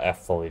flat,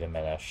 F fully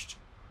diminished,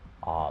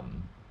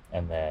 and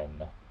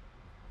then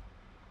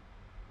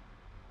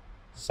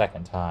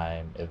second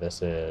time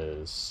this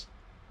is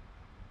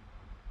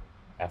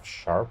F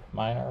sharp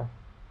minor.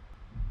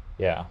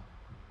 Yeah,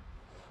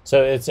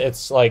 so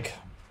it's like,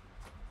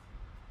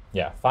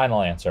 yeah,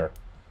 final answer.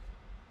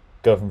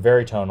 Go from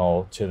very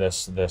tonal to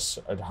this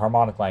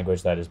harmonic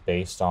language that is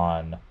based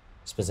on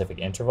specific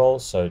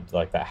intervals. So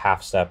like that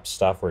half step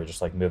stuff where you're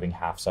just like moving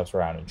half steps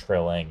around and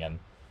trilling and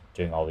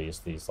doing all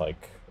these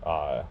like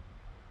you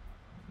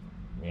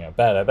know,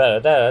 da da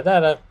da da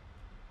da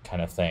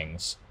kind of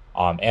things.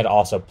 And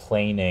also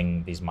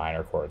planing these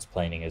minor chords.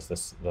 Planing is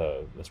this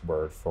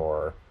word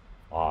for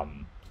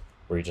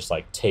where you just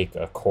like take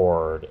a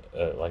chord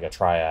like a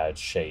triad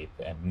shape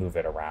and move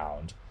it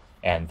around.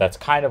 And that's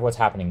kind of what's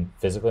happening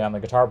physically on the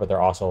guitar, but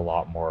they're also a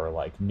lot more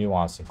like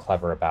nuanced and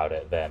clever about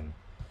it than,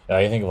 you know,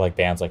 you think of like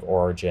bands like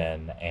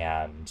Origin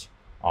and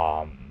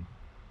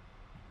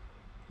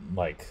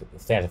like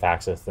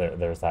Stantifaxis.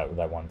 There's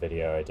that one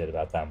video I did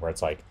about them where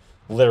it's like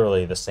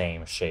literally the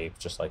same shape,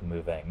 just like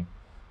moving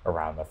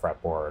around the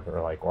fretboard,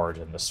 or like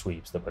Origin, the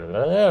sweeps, and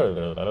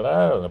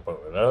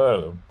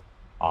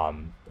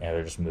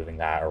they're just moving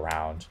that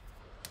around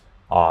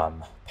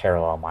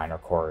parallel minor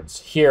chords.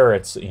 Here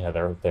it's, you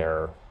know,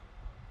 they're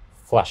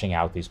fleshing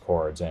out these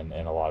chords in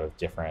a lot of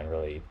different,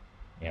 really,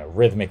 you know,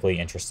 rhythmically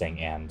interesting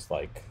and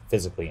like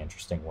physically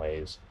interesting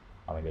ways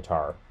on the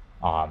guitar.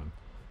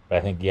 But I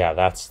think, yeah,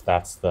 that's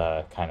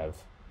the kind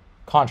of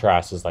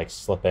contrast, is like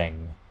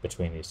slipping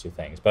between these two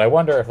things. But I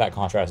wonder if that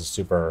contrast is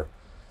super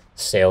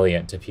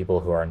salient to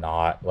people who are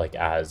not like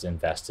as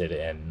invested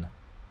in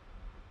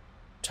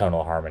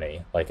tonal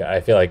harmony. Like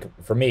I feel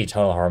like for me,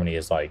 tonal harmony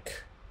is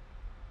like,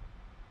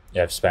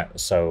 yeah, I've spent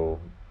so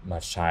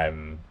much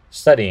time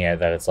studying it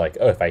that it's like,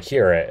 oh, if I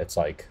hear it, it's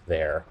like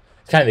there.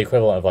 It's kind of the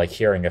equivalent of like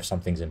hearing if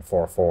something's in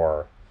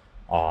 4/4.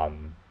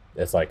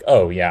 It's like,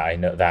 oh yeah, I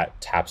know that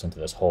taps into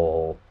this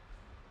whole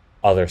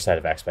other set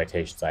of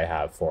expectations I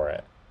have for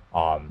it.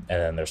 And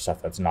then there's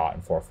stuff that's not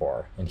in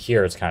 4/4. And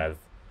here it's kind of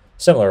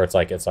similar. It's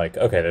like,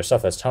 okay, there's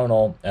stuff that's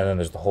tonal, and then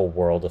there's the whole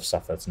world of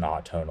stuff that's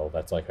not tonal.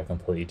 That's like a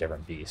completely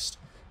different beast.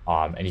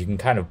 And you can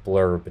kind of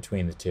blur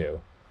between the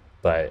two,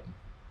 but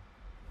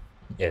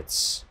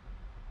it's,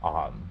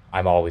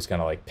 I'm always going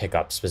to like pick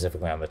up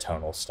specifically on the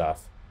tonal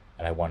stuff.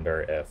 And I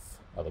wonder if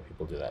other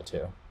people do that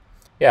too.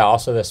 Yeah.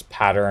 Also this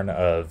pattern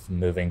of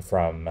moving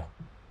from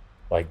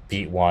like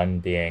beat 1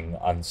 being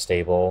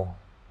unstable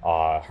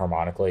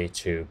harmonically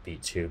to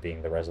beat 2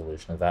 being the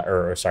resolution of that,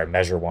 or sorry,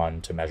 measure 1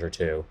 to measure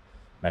 2,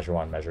 measure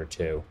 1, measure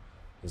 2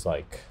 is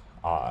like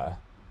off,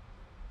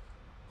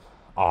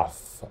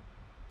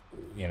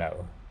 you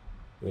know,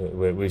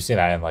 we've seen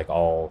that in like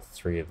all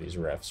 3 of these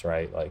riffs,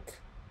 right? Like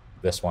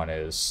this one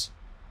is,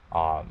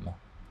 I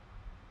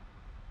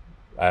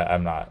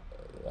don't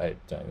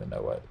even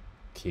know what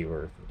key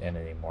we're in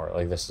anymore.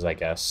 Like this is, I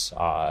guess,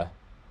 or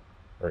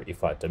E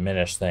flat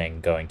diminished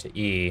thing going to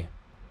E,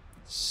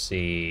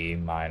 C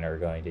minor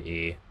going to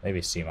E.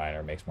 Maybe C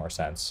minor makes more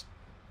sense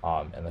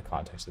in the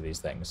context of these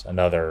things.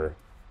 Another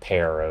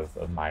pair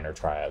of minor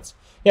triads.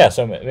 Yeah,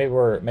 so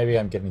maybe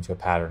I'm getting to a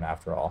pattern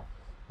after all.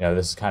 You know,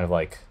 this is kind of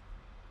like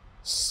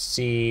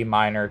C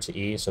minor to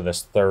E, so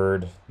this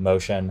third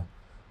motion.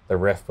 The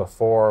riff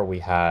before, we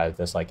had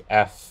this like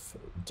F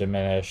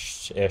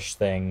diminished-ish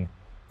thing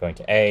going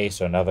to A,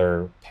 so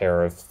another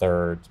pair of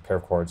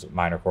chords,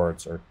 minor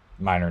chords, or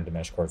minor and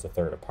diminished chords a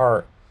third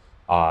apart.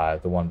 The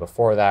one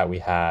before that, we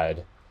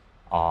had,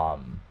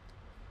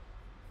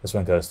 this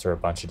one goes through a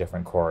bunch of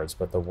different chords,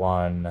 but the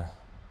one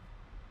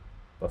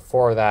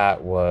before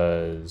that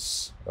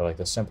was, or like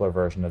the simpler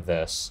version of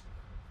this,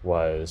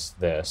 was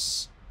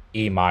this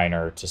E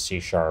minor to C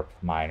sharp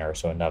minor,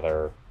 so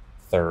another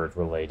third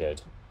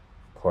related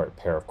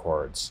pair of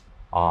chords.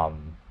 Yeah,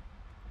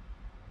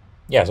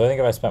 so I think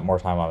if I spent more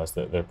time on this,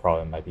 there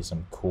probably might be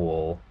some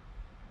cool,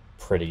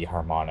 pretty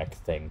harmonic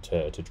thing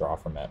to draw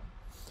from it.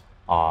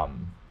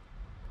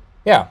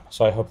 Yeah,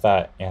 so I hope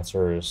that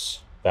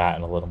answers that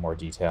in a little more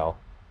detail.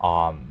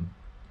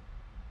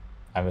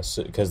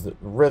 Because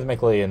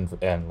rhythmically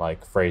and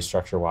like phrase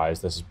structure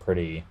wise, this is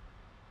pretty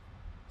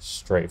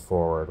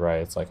straightforward,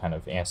 right? It's like kind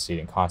of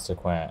antecedent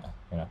consequent,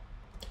 you know,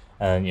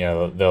 and you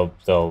know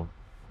they'll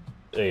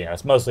you know,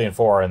 it's mostly in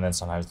 4, and then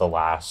sometimes the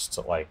last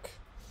like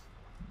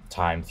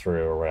time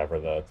through or whatever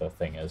the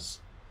thing is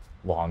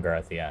longer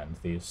at the end.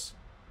 These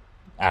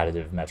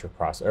additive metric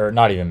process, or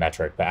not even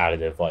metric, but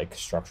additive like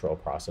structural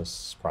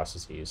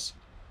processes.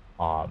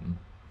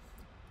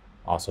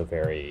 Also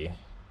very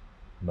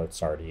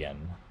Mozartian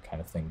kind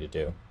of thing to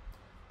do.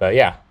 But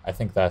yeah, I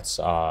think that's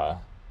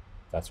what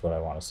I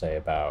want to say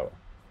about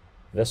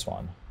this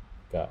one.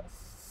 Got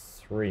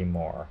 3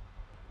 more.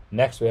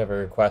 Next, we have a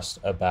request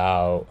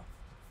about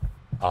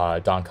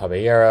Don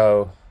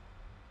Caballero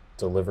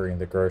delivering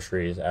the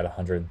groceries at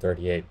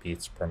 138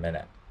 beats per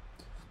minute.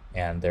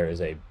 And there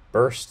is a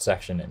burst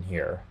section in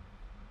here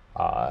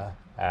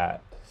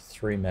at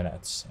 3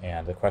 minutes.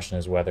 And the question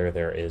is whether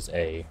there is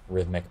a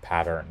rhythmic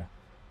pattern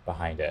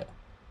behind it.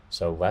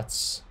 So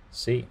let's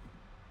see.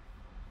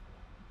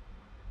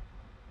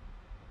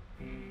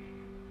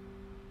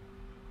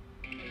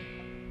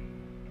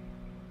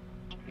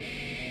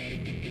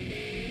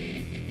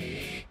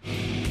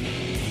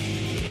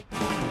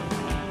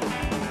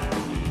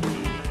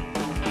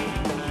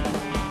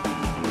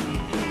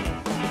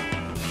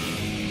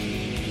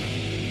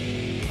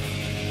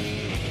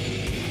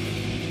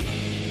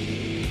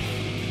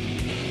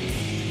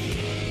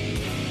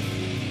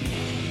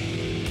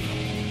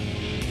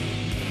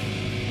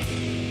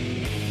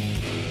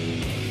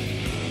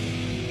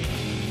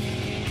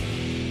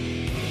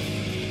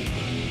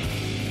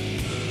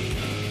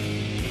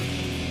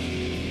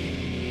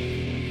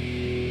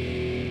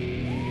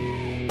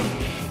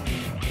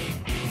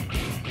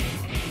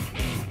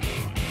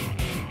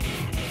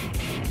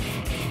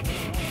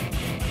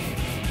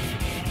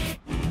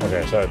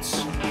 Okay, so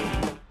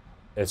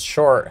it's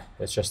short.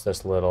 It's just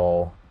this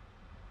little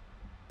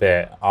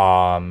bit.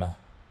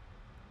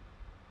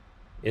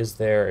 Is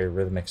there a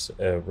rhythmic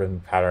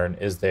pattern?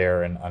 Is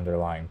there an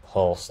underlying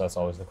pulse? That's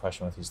always the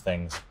question with these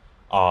things.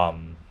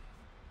 Gonna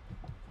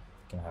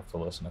have to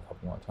listen a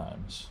couple more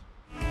times.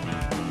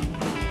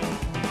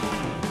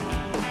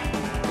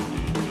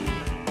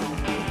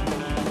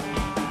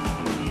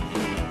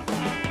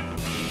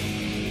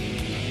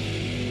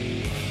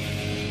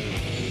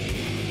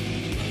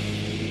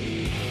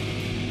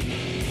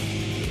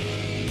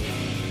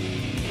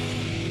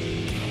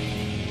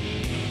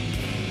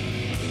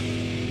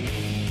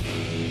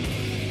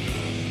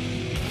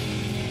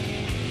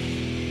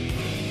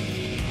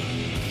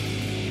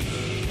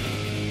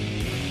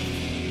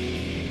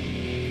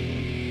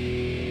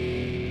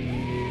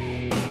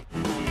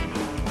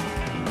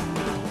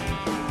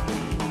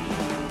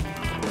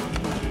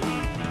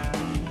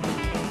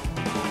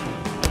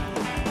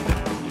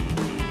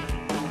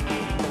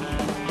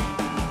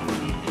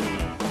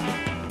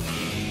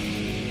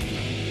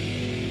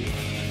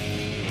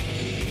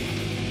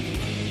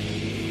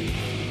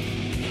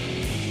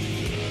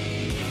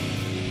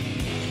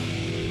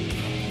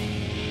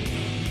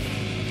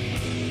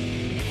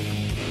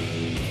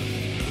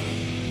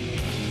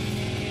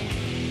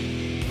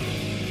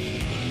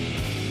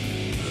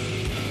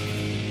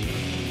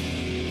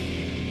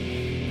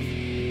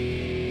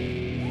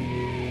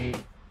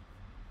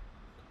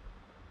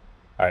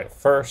 All right,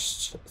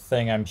 first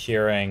thing I'm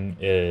hearing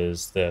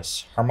is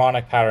this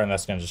harmonic pattern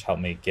that's going to just help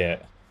me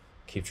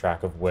keep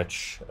track of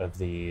which of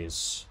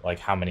these, like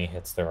how many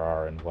hits there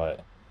are and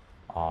what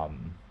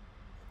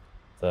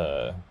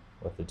the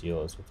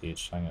deal is with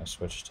each. So I'm going to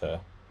switch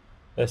to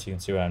this. You can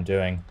see what I'm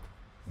doing.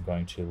 I'm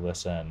going to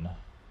listen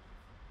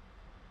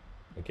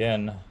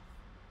again.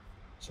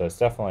 So it's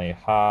definitely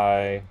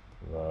high,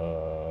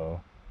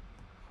 low,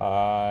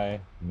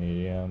 high,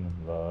 medium,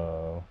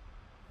 low.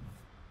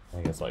 I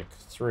think it's like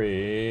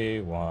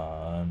 3,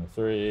 1,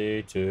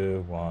 3,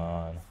 2,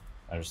 1.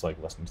 I just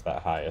like listening to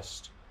that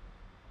highest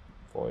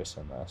voice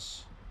in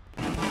this.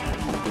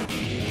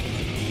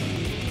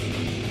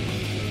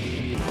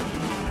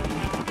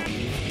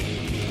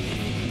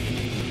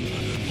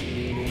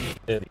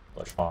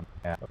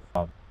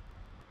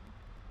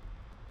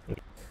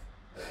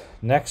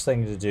 Next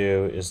thing to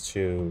do is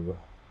to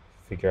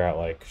figure out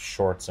like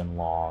shorts and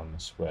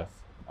longs with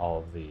all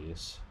of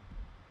these.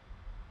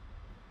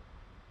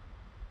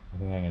 I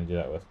think I'm going to do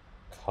that with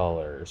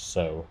colors.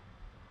 So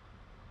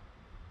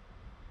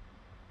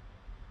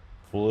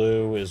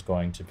blue is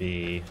going to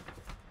be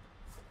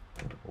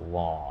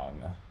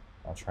long.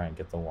 I'll try and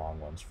get the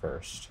long ones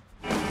first.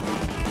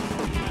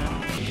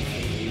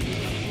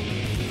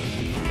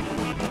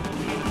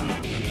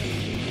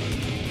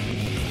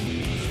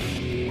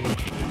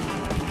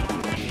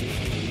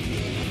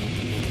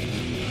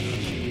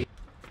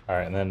 All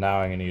right, and then now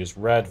I'm going to use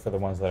red for the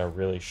ones that are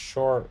really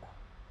short.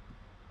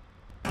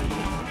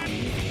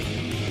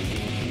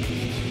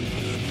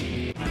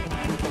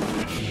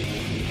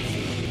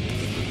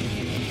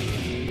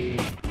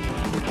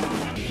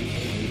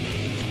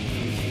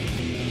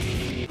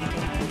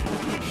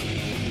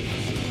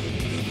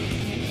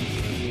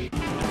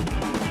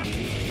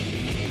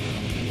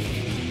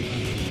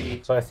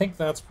 So I think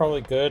that's probably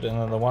good, and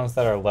then the ones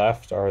that are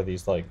left are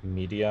these like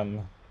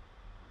medium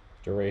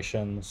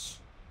durations.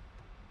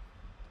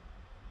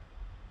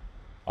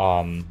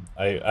 I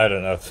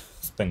don't know if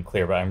it's been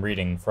clear, but I'm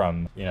reading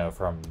from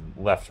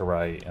left to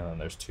right, and then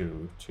there's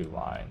two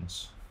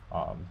lines.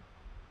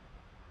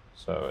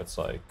 So it's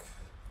like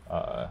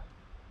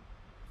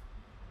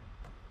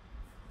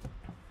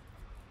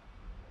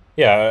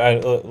Yeah,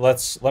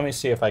 let me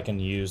see if I can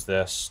use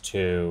this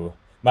to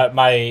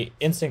my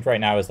instinct right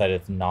now is that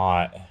it's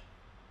not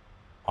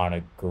on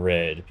a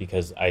grid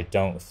because I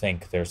don't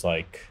think there's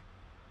like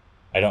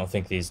I don't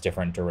think these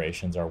different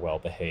durations are well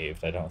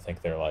behaved. I don't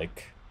think they're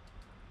like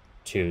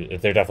they're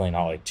definitely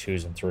not like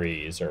twos and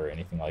threes or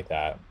anything like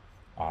that,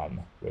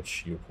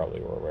 which you probably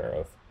were aware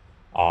of.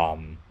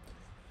 Um,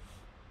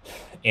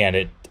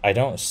 and I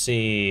don't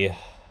see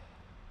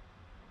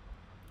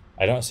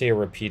a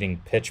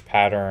repeating pitch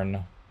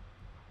pattern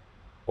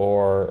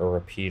or a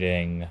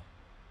repeating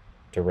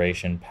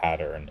duration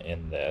pattern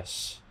in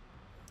this.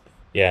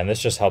 Yeah, and this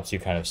just helps you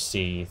kind of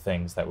see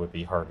things that would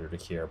be harder to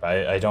hear.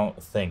 But I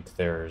don't think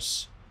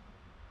there's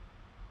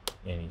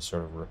any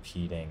sort of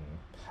repeating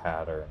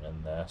pattern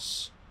in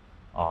this.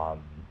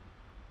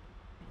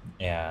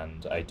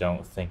 And I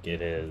don't think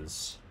it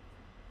is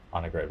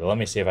on a grid. But let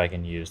me see if I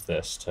can use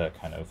this to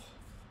kind of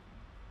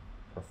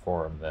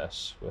perform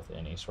this with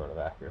any sort of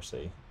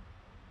accuracy.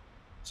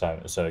 So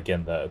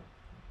again, the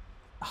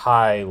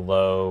high,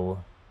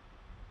 low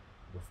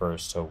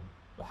refers to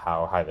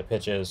how high the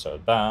pitch is. So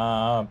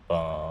bum,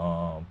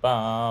 bum,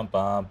 bum,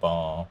 bum,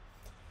 bum.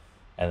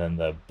 And then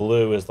the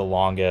blue is the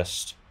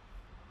longest,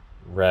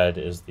 red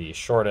is the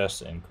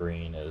shortest, and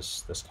green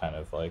is this kind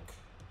of like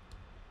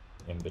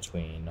in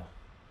between.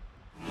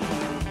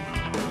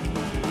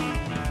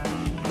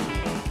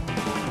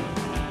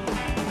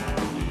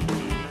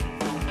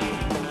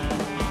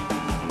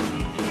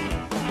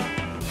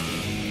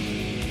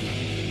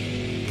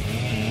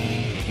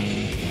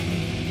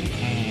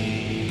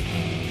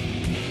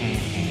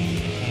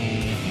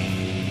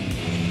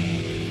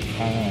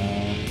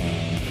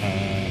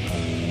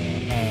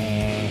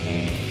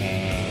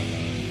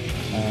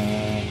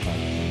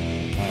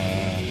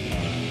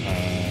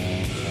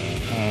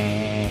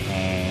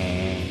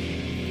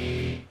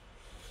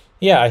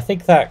 Yeah, I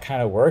think that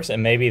kind of works,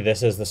 and maybe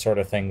this is the sort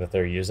of thing that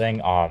they're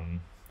using.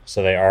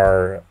 So they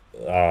are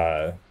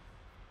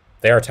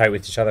tight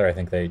with each other. I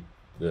think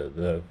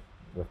the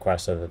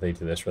request said that they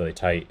do this really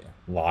tight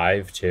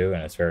live too,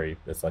 and it's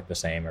like the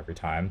same every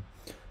time.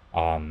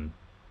 But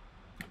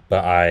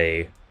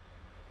I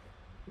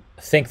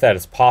think that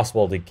it's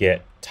possible to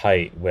get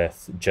tight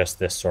with just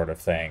this sort of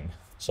thing.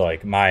 So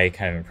like my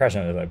kind of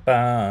impression is like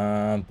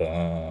bum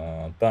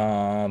bum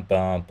bum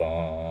bum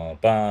bum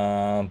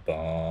bum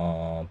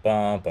bum bum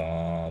bum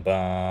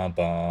bum bum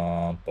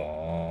bum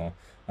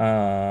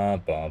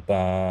bum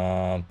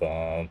bum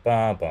bum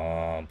bum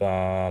bum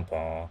bum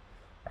bum.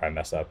 I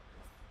messed up.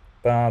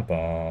 Bum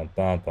bum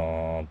bum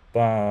bum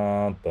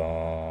bum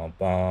bum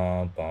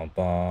bum bum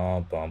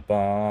bum bum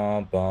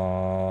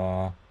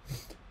bum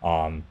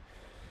bum.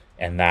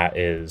 And that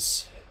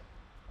is,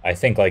 I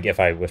think like if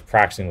I was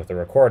practicing with the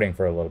recording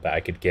for a little bit, I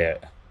could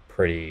get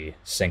pretty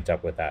synced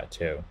up with that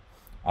too.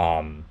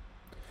 So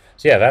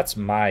yeah, that's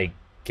my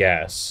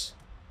guess.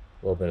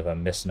 A little bit of a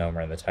misnomer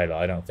in the title.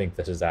 I don't think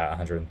this is at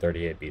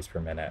 138 beats per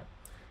minute,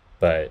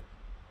 but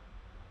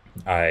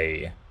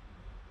I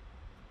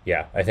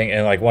think,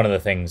 and like one of the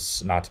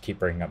things, not to keep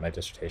bringing up my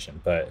dissertation,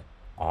 but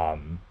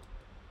one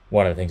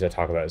of the things I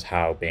talk about is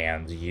how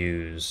bands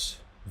use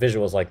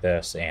visuals like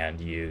this and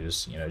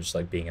use, just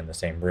like being in the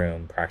same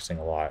room, practicing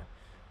a lot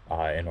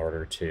in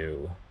order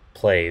to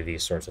play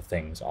these sorts of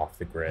things off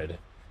the grid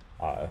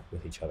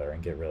with each other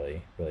and get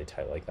really, really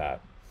tight like that.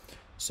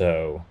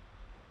 So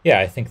yeah,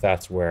 I think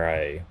that's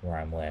where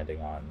I'm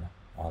landing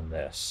on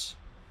this.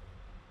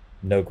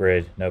 No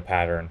grid, no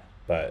pattern,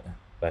 but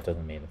that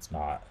doesn't mean it's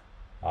not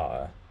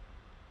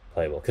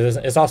playable, because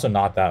it's also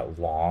not that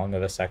long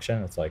of a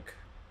section. It's like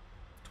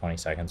 20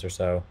 seconds or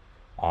so.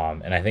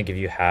 And I think if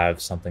you have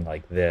something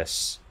like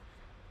this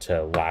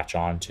to latch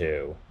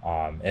onto,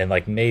 and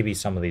like maybe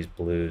some of these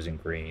blues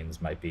and greens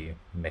might be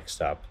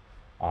mixed up,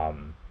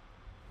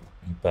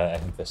 but I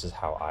think this is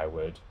how I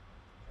would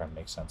try and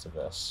make sense of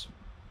this.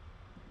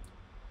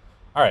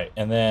 All right,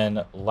 and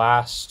then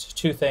last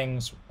two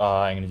things,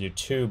 I'm going to do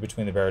two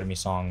Between the Bear to Me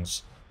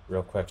songs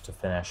real quick to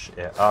finish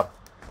it up.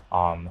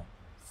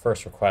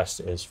 First request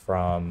is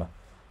from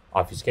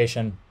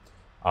Obfuscation,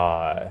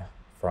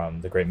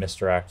 from The Great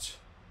Misdirect,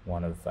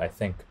 one of, I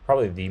think,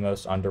 probably the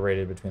most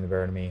underrated Between the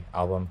Bear and Me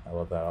album. I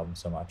love that album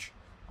so much.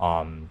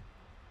 I'm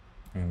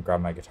gonna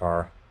grab my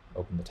guitar,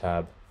 open the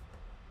tab,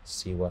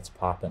 see what's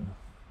poppin'.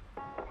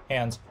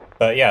 Hands.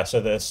 But yeah, so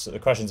the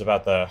question's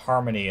about the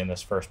harmony in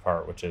this first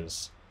part, which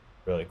is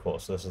really cool.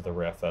 So this is the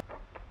riff.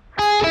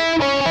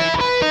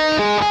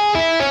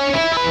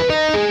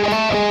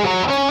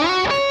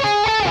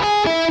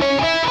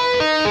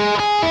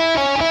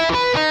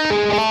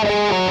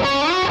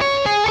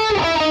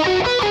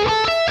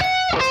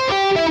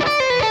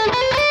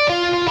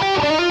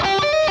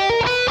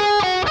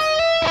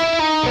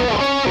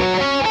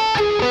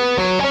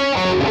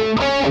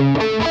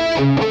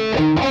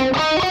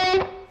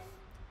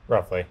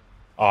 Roughly.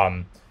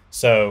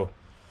 So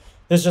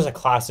this is just a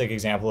classic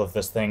example of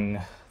this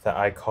thing that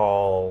I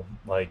call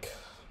like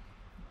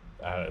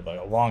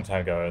a long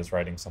time ago I was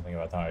writing something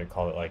about that. I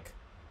call it like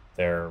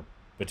their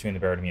Between the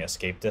Bear to Me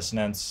escape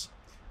dissonance.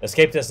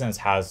 escape dissonance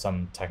has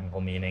some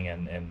technical meaning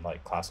in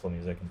like classical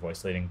music and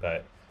voice leading,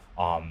 but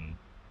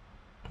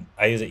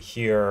I use it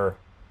here.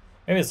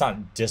 Maybe it's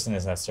not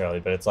dissonance necessarily,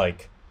 but it's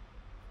like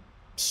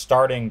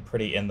starting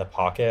pretty in the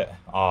pocket.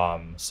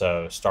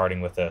 So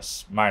starting with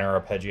this minor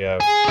arpeggio,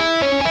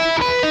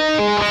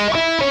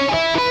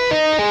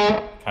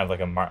 kind of like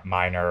a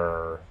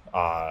minor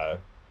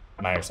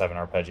 7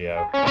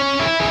 arpeggio,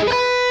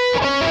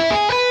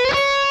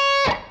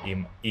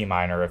 E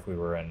minor if we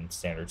were in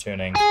standard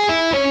tuning,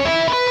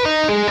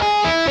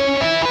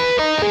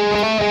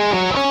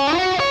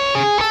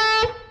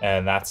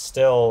 and that's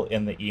still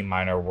in the E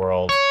minor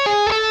world,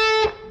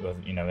 with,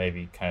 you know,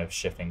 maybe kind of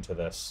shifting to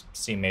this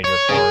C major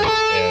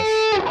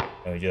chord-ish,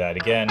 and we do that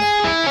again.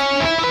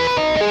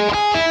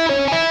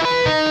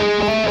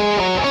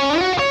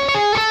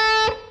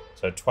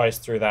 So twice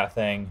through that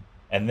thing,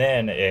 and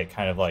then it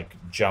kind of like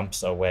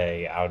jumps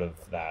away out of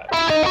that.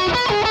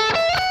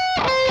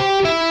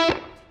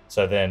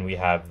 So then we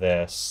have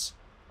this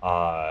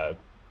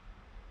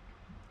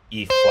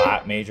E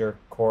flat major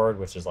chord,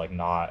 which is like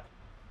not,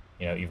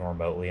 you know, even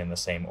remotely in the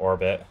same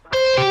orbit.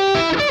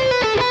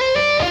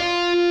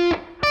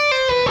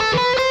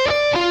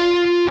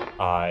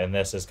 And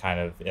this is kind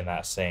of in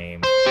that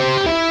same.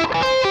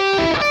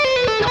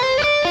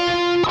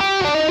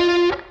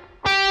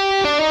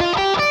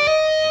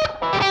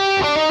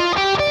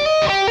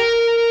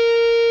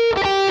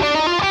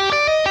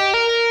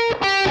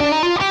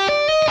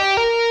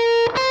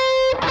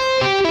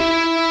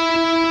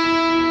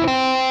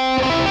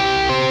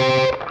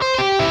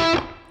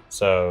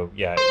 So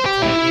yeah,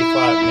 E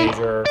flat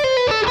major,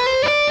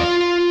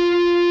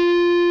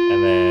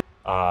 and then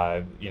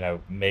you know,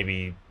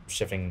 maybe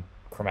shifting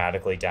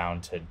chromatically down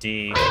to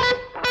D.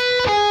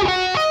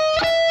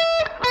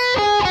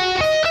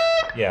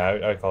 Yeah,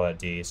 I would call that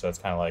D. So it's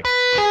kind of like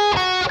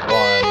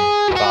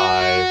 1,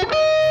 5,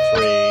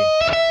 3,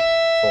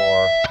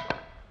 4,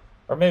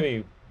 or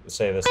maybe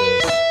say this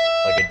is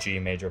like a G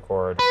major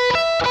chord.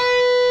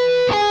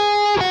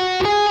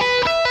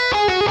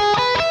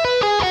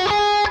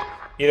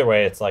 Either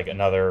way, it's like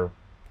another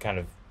kind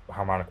of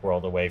harmonic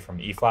world away from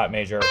E flat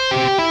major.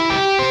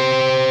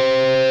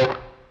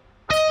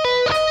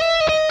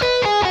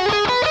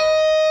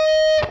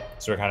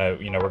 So we're kind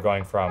of, you know, we're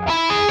going from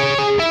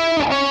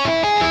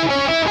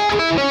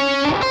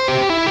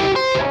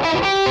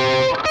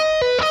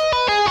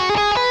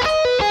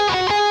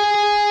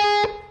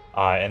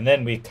and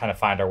then we kind of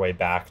find our way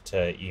back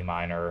to E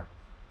minor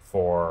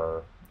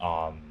for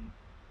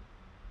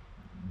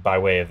by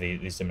way of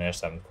these diminished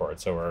seventh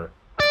chords. So we're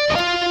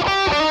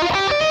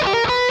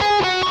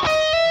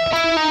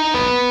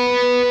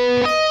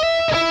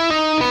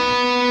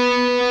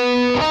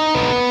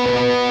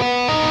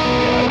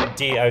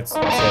D, I would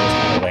say this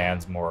kind of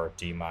lands more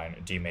D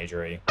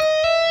major-y.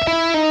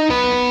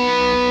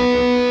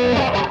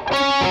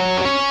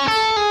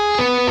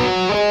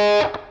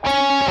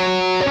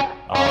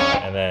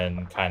 And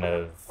then kind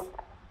of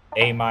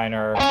A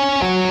minor.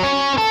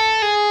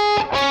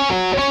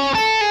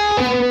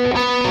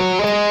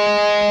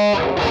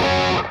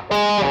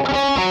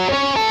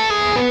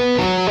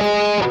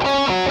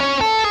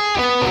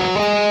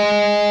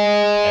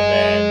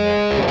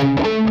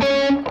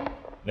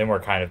 Then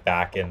we're kind of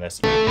back in this.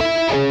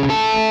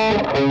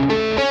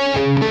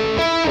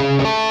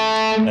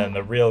 And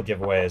the real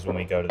giveaway is when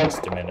we go to this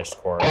diminished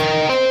chord.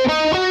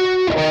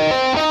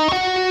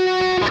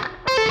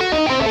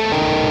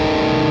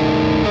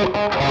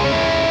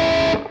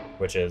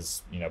 Which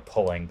is, you know,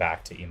 pulling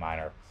back to E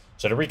minor.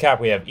 So to recap,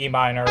 we have E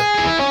minor. Again.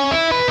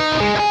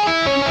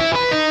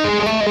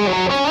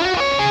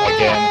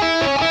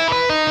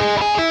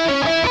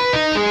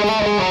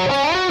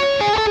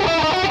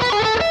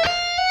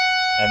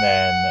 And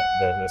then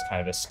this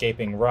kind of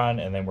escaping run,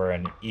 and then we're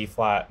in E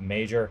flat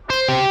major.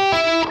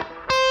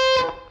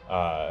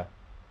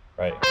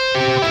 Right.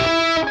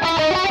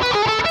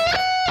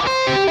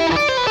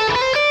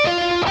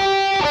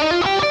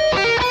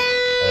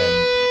 And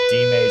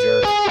D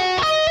major.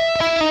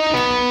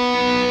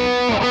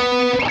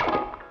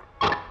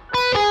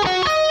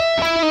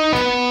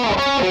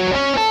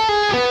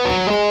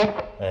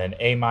 And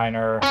A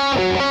minor.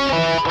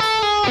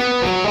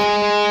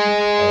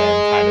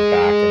 Kind of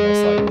back in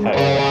this like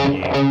pedal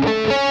E. And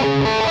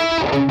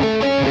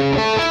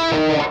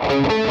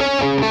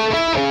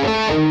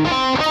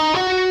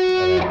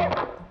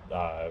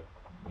then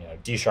you know,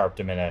 D sharp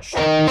diminished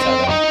 7,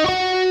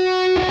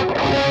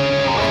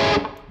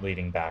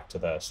 leading back to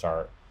the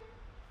start.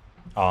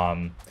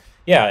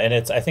 Yeah, and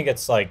I think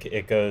it's like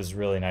it goes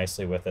really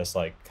nicely with this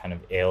like kind of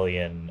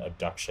alien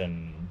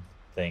abduction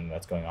thing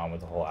that's going on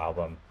with the whole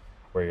album,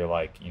 where you're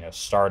like, you know,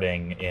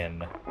 starting in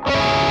kind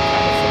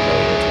of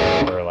familiar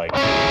territory, like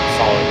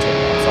solid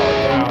tip, solid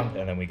ground,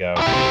 and then we go.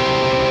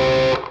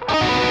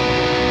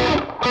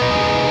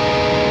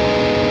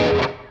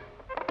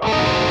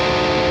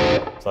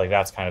 So like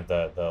that's kind of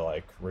the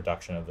like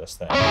reduction of this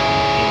thing. E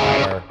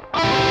minor,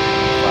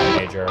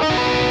 flat major,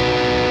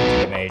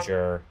 D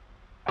major,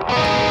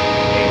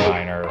 A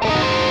minor,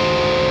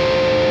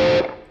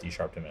 D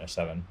sharp diminished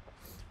 7.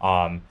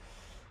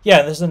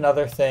 Yeah, and this is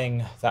another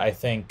thing that I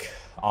think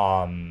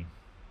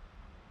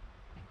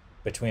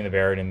Between the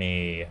Buried and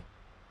Me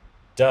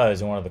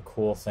does, and one of the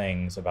cool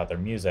things about their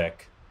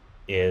music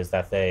is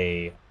that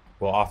they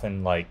will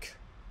often like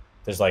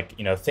there's like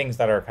things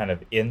that are kind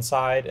of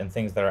inside and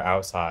things that are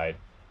outside,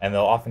 and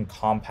they'll often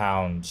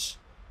compound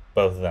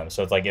both of them.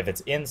 So it's like if it's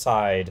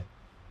inside,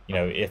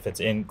 if it's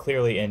in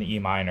clearly in E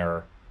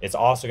minor, it's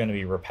also going to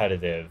be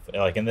repetitive.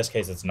 Like in this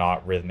case, it's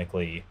not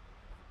rhythmically.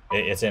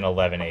 It's in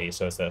 11/8,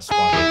 so it's this 1,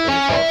 2, 3, 4,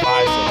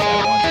 5, 6,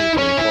 and 1, 2,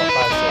 3, 4,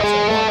 5, 6,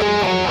 and 1, 2,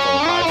 3,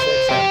 4, 5,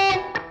 6, and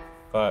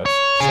 5,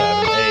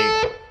 7,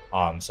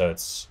 8. So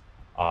it's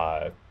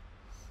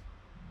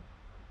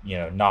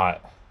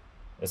not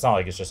it's not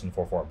like it's just in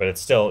 4/4, but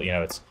it's still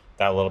it's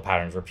that little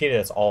pattern is repeated.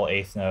 It's all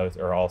 8th notes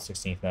or all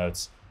 16th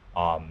notes,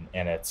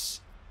 and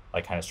it's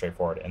like kind of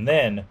straightforward. And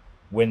then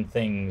when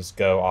things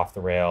go off the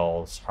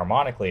rails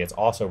harmonically, it's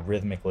also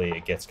rhythmically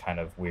it gets kind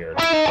of weird.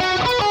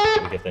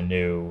 We get the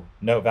new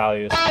note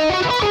values.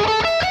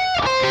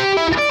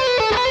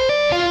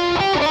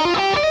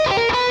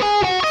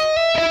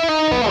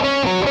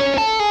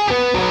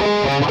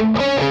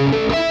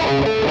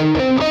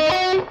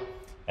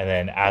 And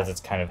then as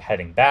it's kind of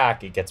heading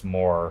back, it gets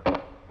more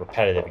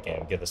repetitive again.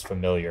 We get this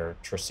familiar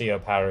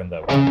tresillo pattern,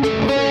 the 1, 2, 3,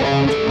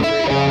 1, 2, 3,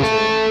 1,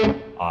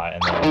 2,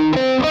 and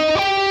then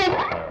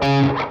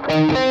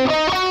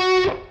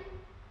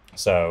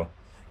so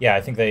yeah,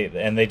 I think they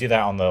do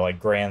that on the like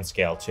grand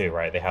scale too,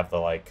 right? They have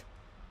the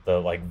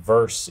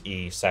verse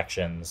E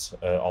sections,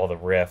 all the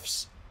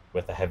riffs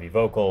with the heavy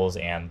vocals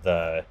and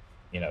the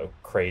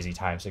crazy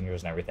time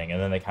signatures and everything,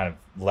 and then they kind of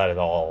let it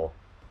all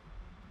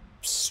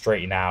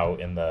straighten out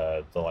in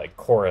the like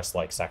chorus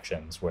like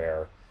sections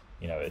where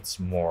it's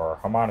more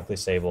harmonically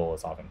stable.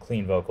 It's often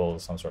clean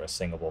vocals, some sort of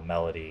singable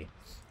melody.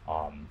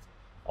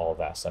 All of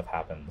that stuff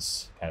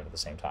happens kind of at the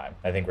same time.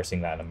 I think we're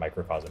seeing that in a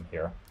microcosm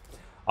here.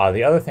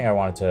 The other thing I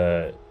wanted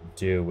to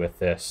do with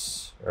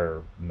this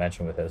or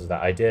mention with this is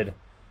that I did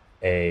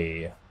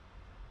in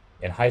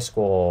high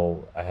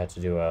school I had to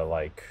do a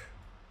like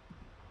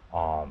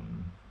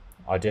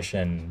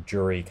audition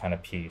jury kind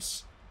of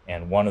piece,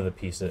 and one of the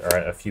pieces, or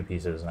a few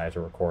pieces, and I had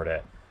to record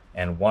it,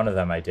 and one of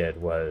them I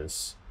did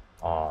was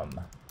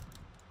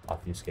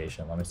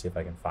Obfuscation. Let me see if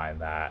I can find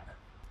that.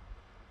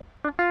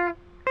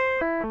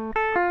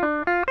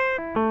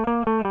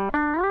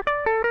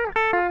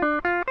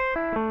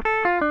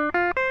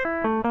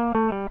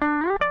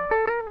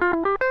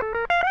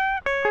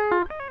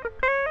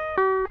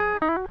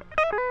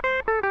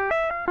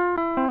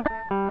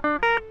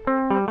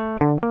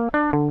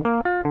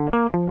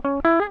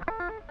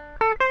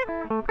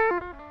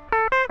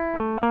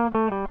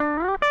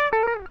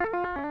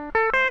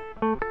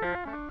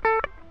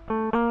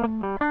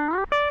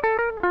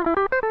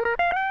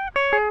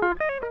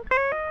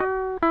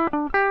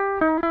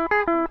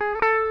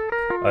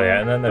 Oh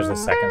yeah, and then there's the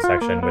second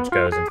section which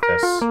goes into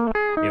this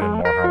even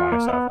more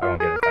harmonic stuff. I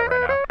won't get into that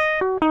right now.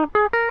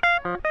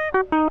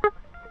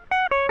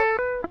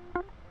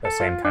 The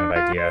same kind of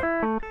idea.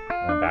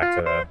 And then back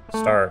to the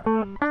start.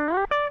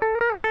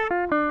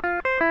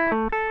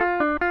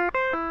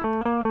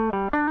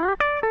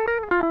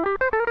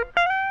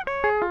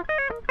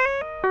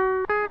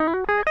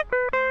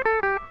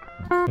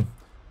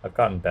 I've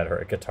gotten better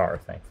at guitar,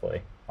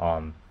 thankfully.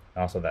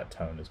 Also, that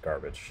tone is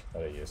garbage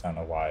that I use. I don't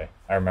know why.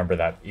 I remember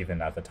that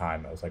even at the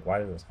time. I was like, why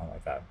does it sound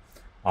like that?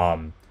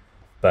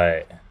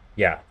 But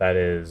yeah, that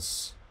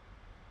is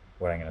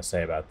what I'm going to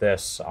say about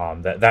this.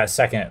 That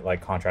second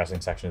like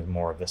contrasting section is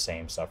more of the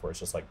same stuff where it's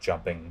just like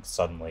jumping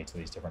suddenly to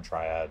these different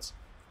triads.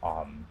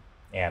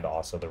 And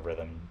also the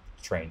rhythm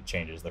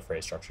changes, the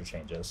phrase structure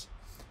changes.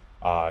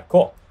 Cool.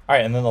 All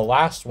right, and then the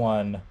last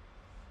one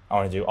I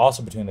want to do,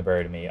 also Between the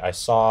Buried and Me. I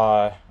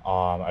saw,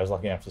 I was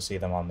lucky enough to see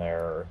them on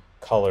their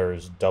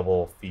Colors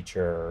double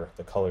feature,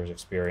 the Colors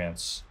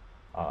Experience.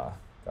 I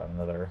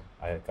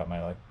got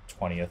my like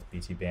 20th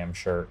BTBAM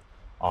shirt.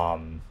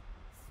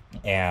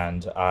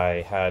 And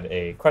I had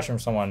a question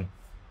from someone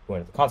who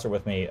went to the concert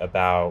with me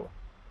about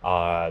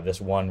this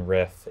one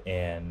riff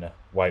in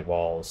White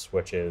Walls,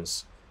 which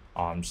is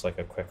just like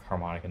a quick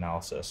harmonic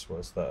analysis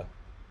was the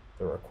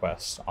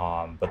request.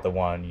 But the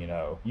one, you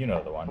know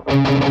the one.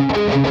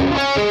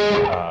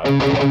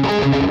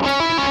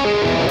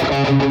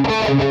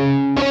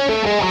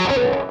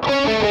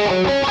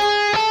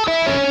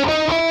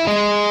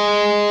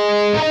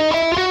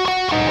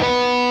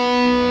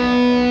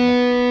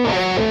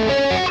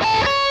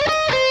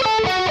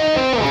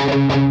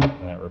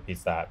 And it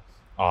repeats that.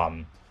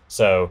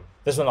 So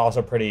this one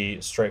also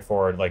pretty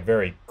straightforward, like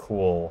very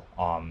cool,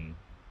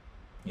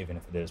 even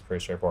if it is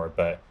pretty straightforward,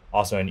 but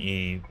also in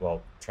E,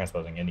 well,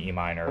 transposing in E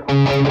minor,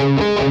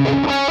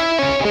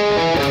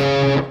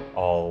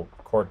 all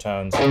chord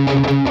tones.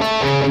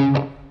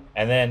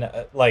 And then,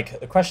 like,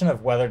 the question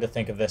of whether to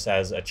think of this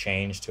as a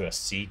change to a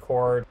C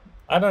chord,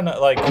 I don't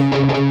know, like...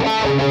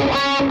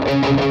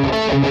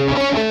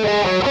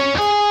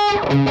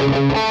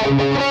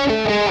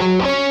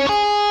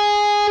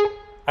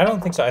 I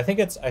don't think so. I think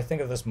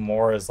of this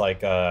more as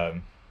like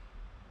I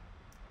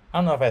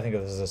don't know if I think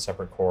of this as a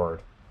separate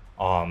chord.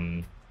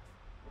 I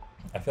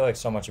feel like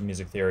so much of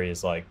music theory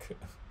is like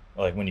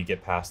when you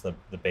get past the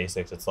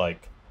basics, it's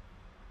like,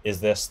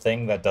 is this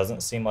thing that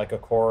doesn't seem like a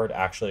chord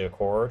actually a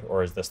chord,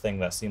 or is this thing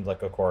that seems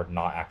like a chord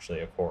not actually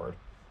a chord?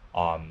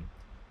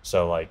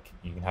 So like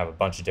you can have a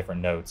bunch of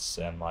different notes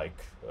and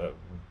like a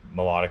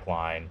melodic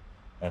line,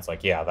 and it's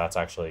like, yeah, that's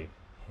actually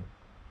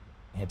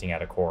hinting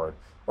at a chord.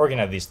 Or you can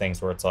have these things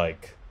where it's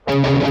like,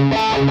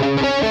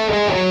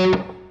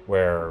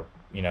 where,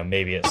 you know,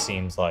 maybe it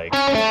seems like,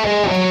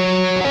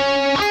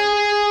 I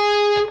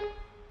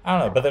don't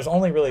know, but there's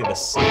only really the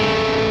C. You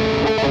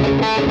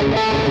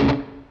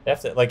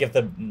have to, like, if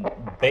the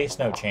bass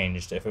note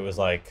changed, if it was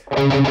like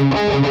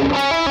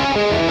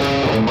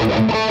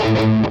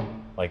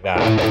that.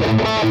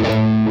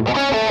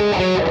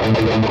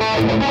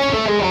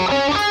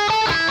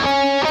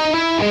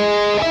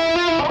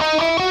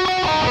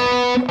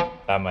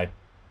 That might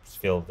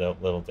feel a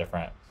little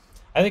different.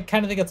 I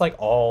kind of think it's like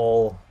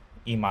all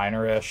E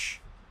minor-ish,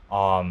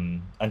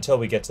 until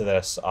we get to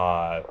this,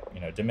 you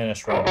know,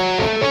 diminished run.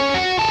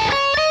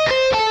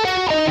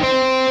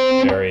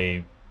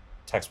 Very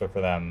textbook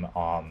for them,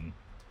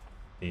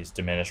 these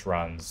diminished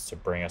runs to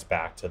bring us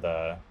back to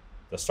the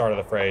start of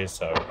the phrase.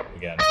 So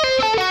again,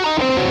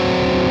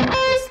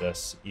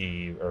 this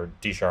E or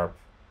D sharp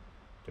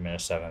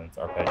diminished seventh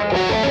arpeggio.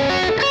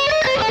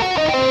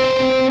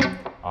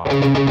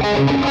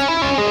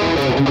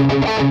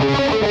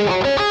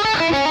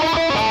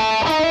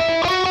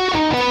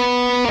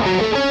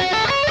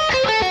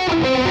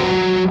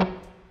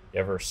 You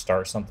ever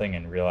start something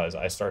and realize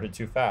I started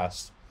too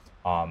fast?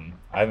 I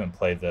haven't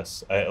played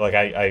this.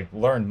 I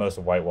learned most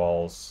of White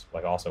Walls,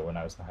 like, also when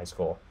I was in high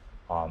school.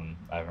 I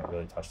haven't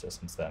really touched it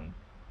since then.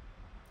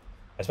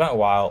 I spent a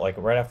while, like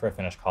right after I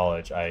finished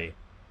college, I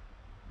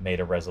made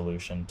a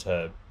resolution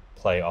to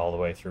play all the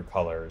way through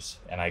Colors,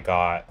 and I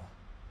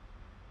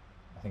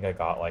think I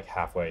got like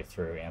halfway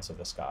through Ants of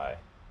the Sky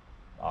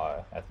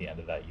at the end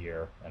of that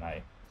year, and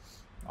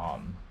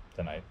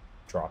then I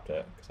dropped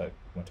it because I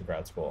went to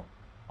grad school.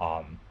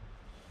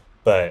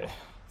 But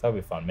that would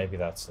be fun. Maybe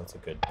that's a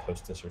good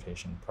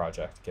post-dissertation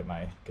project. Get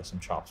some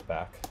chops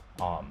back.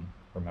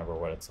 Remember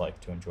what it's like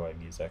to enjoy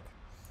music.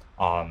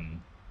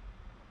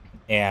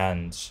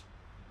 And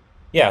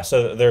yeah,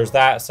 so there's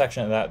that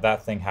section.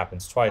 That thing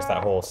happens twice.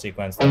 That whole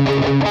sequence.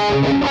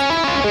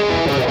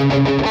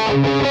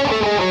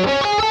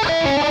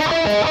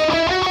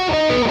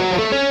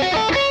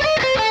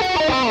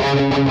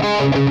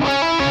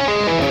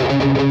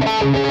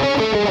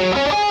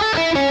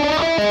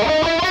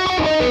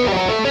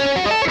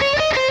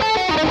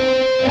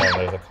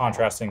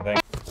 Contrasting thing.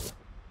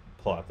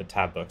 Pull out the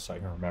tab book so I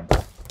can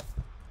remember.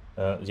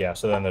 Yeah,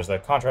 so then there's the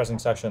contrasting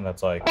section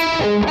that's like,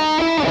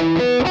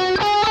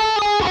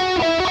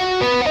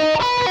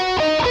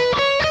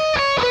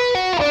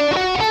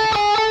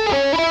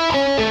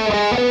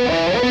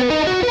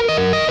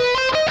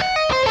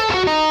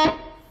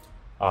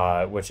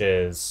 which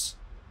is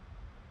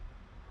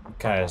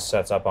kind of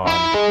sets up on,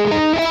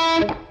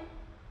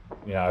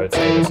 you know, I would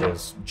say this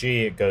is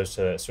G.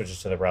 It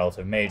switches to the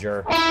relative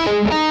major.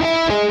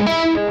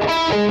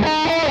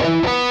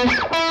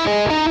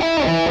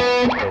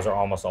 Those are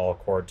almost all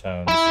chord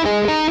tones.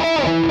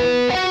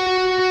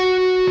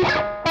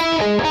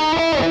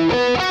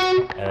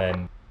 And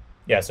then,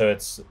 yeah, so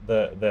it's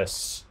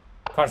this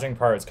contrasting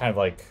part is kind of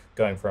like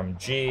going from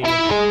G with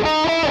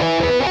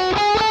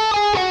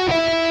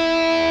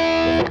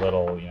a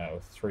little, you know,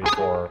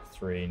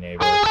 3/4/3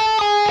 neighbor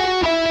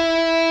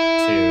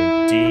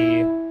to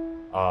D.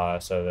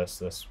 So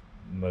this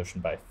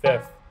motion by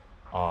fifth.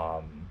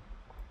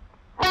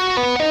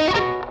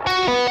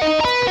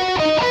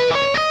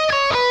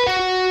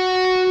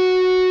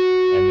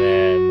 And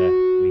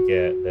then we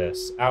get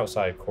this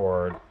outside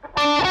chord,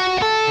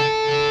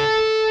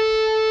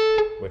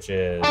 which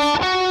is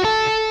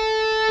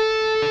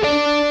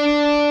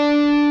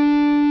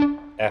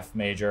F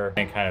major,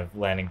 and kind of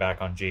landing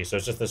back on G. So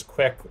it's just this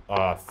quick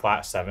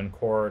flat 7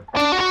 chord.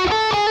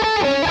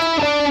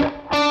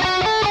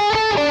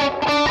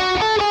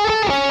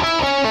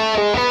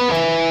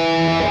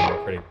 And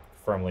we're pretty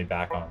firmly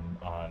back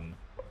on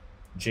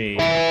G,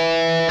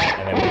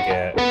 and then we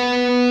get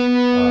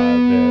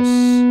this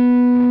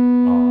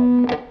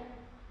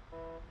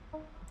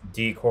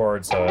D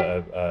chord,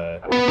 so a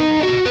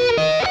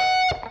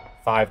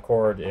 5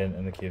 chord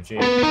in the key of G.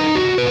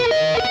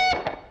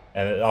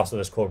 And also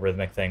this cool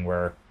rhythmic thing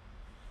where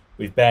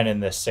we've been in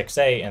this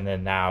 6/8, and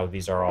then now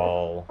these are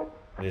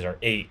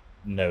 8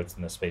 notes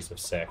in the space of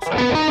 6.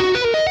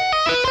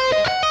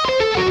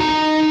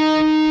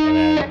 And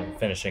then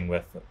finishing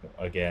with,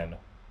 again,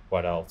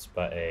 what else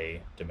but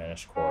a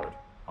diminished chord.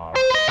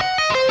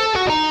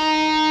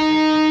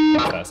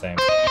 That same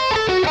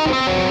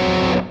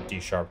D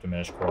sharp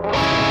diminished chord,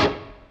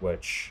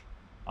 which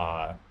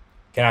can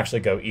actually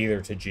go either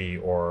to G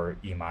or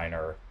E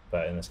minor,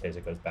 but in this case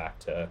it goes back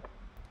to,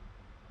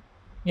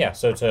 yeah.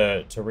 So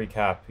to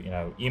recap, you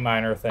know, E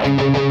minor thing,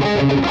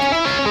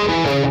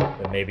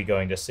 then maybe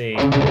going to C,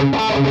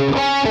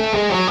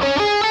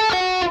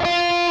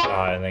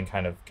 and then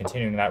kind of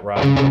continuing that run.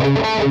 And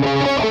this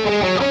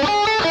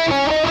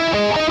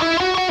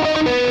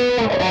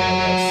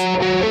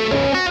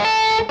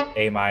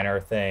A minor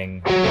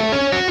thing,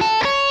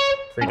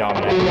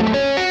 predominant, and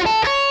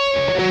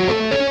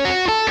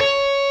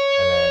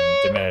then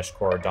diminished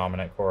chord,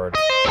 dominant chord,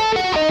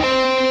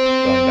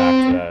 going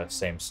back to the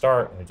same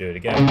start, and do it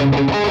again.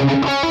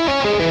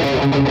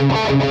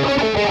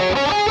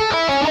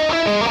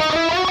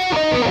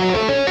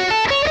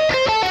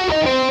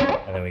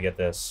 And then we get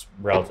this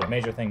relative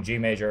major thing, G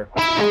major.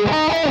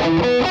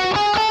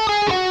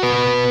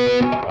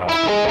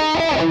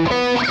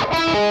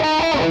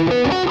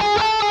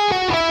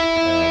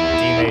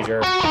 D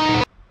major.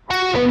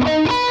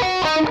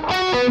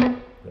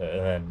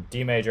 And then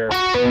D major.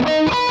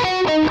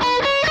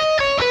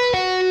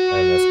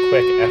 And this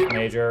quick F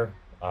major,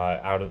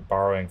 out of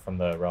borrowing from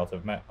the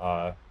relative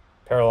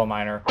parallel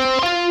minor.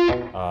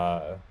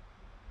 Back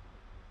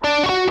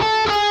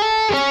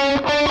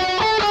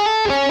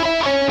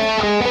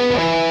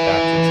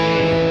to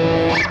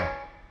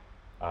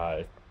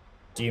G,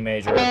 D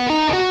major, and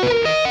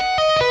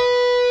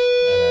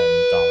then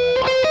dominant.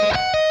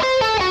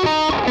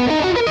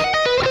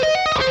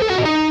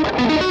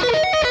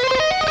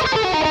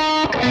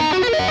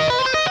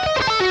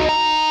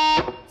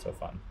 So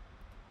fun.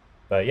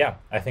 But yeah,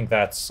 I think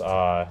that's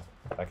that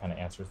kind of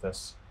answers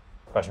this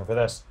question for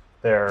this.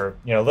 They're,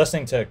 you know,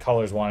 listening to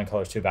Colors 1 and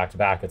Colors 2 back to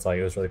back, it's like,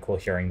 it was really cool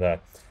hearing the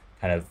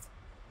kind of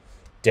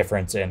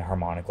difference in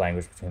harmonic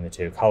language between the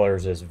two.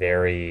 Colors is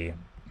very,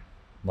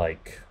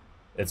 like,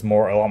 it's a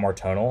lot more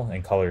tonal,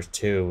 and Colors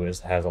 2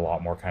 has a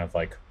lot more kind of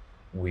like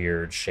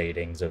weird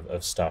shadings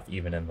of stuff,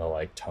 even in the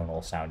like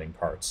tonal sounding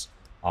parts.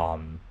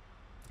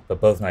 But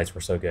both nights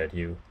were so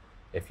good.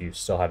 If you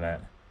still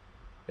haven't,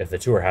 if the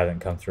tour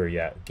hasn't come through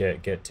yet,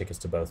 get tickets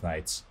to both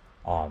nights.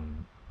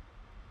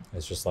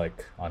 It's just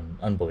like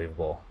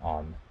unbelievable.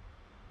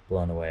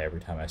 Blown away every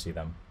time I see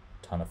them.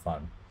 Ton of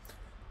fun.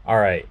 All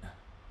right,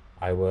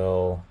 I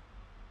won't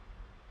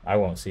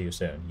see you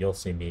soon. You'll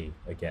see me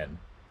again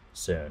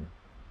soon.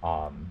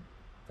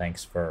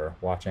 Thanks for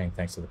watching.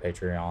 Thanks to the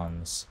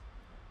Patreons.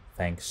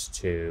 Thanks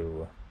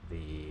to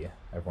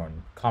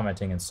everyone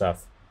commenting and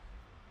stuff,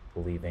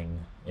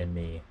 believing in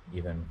me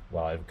even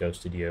while I've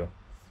ghosted you.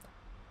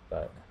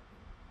 But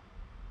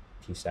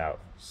peace out.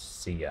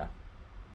 See ya.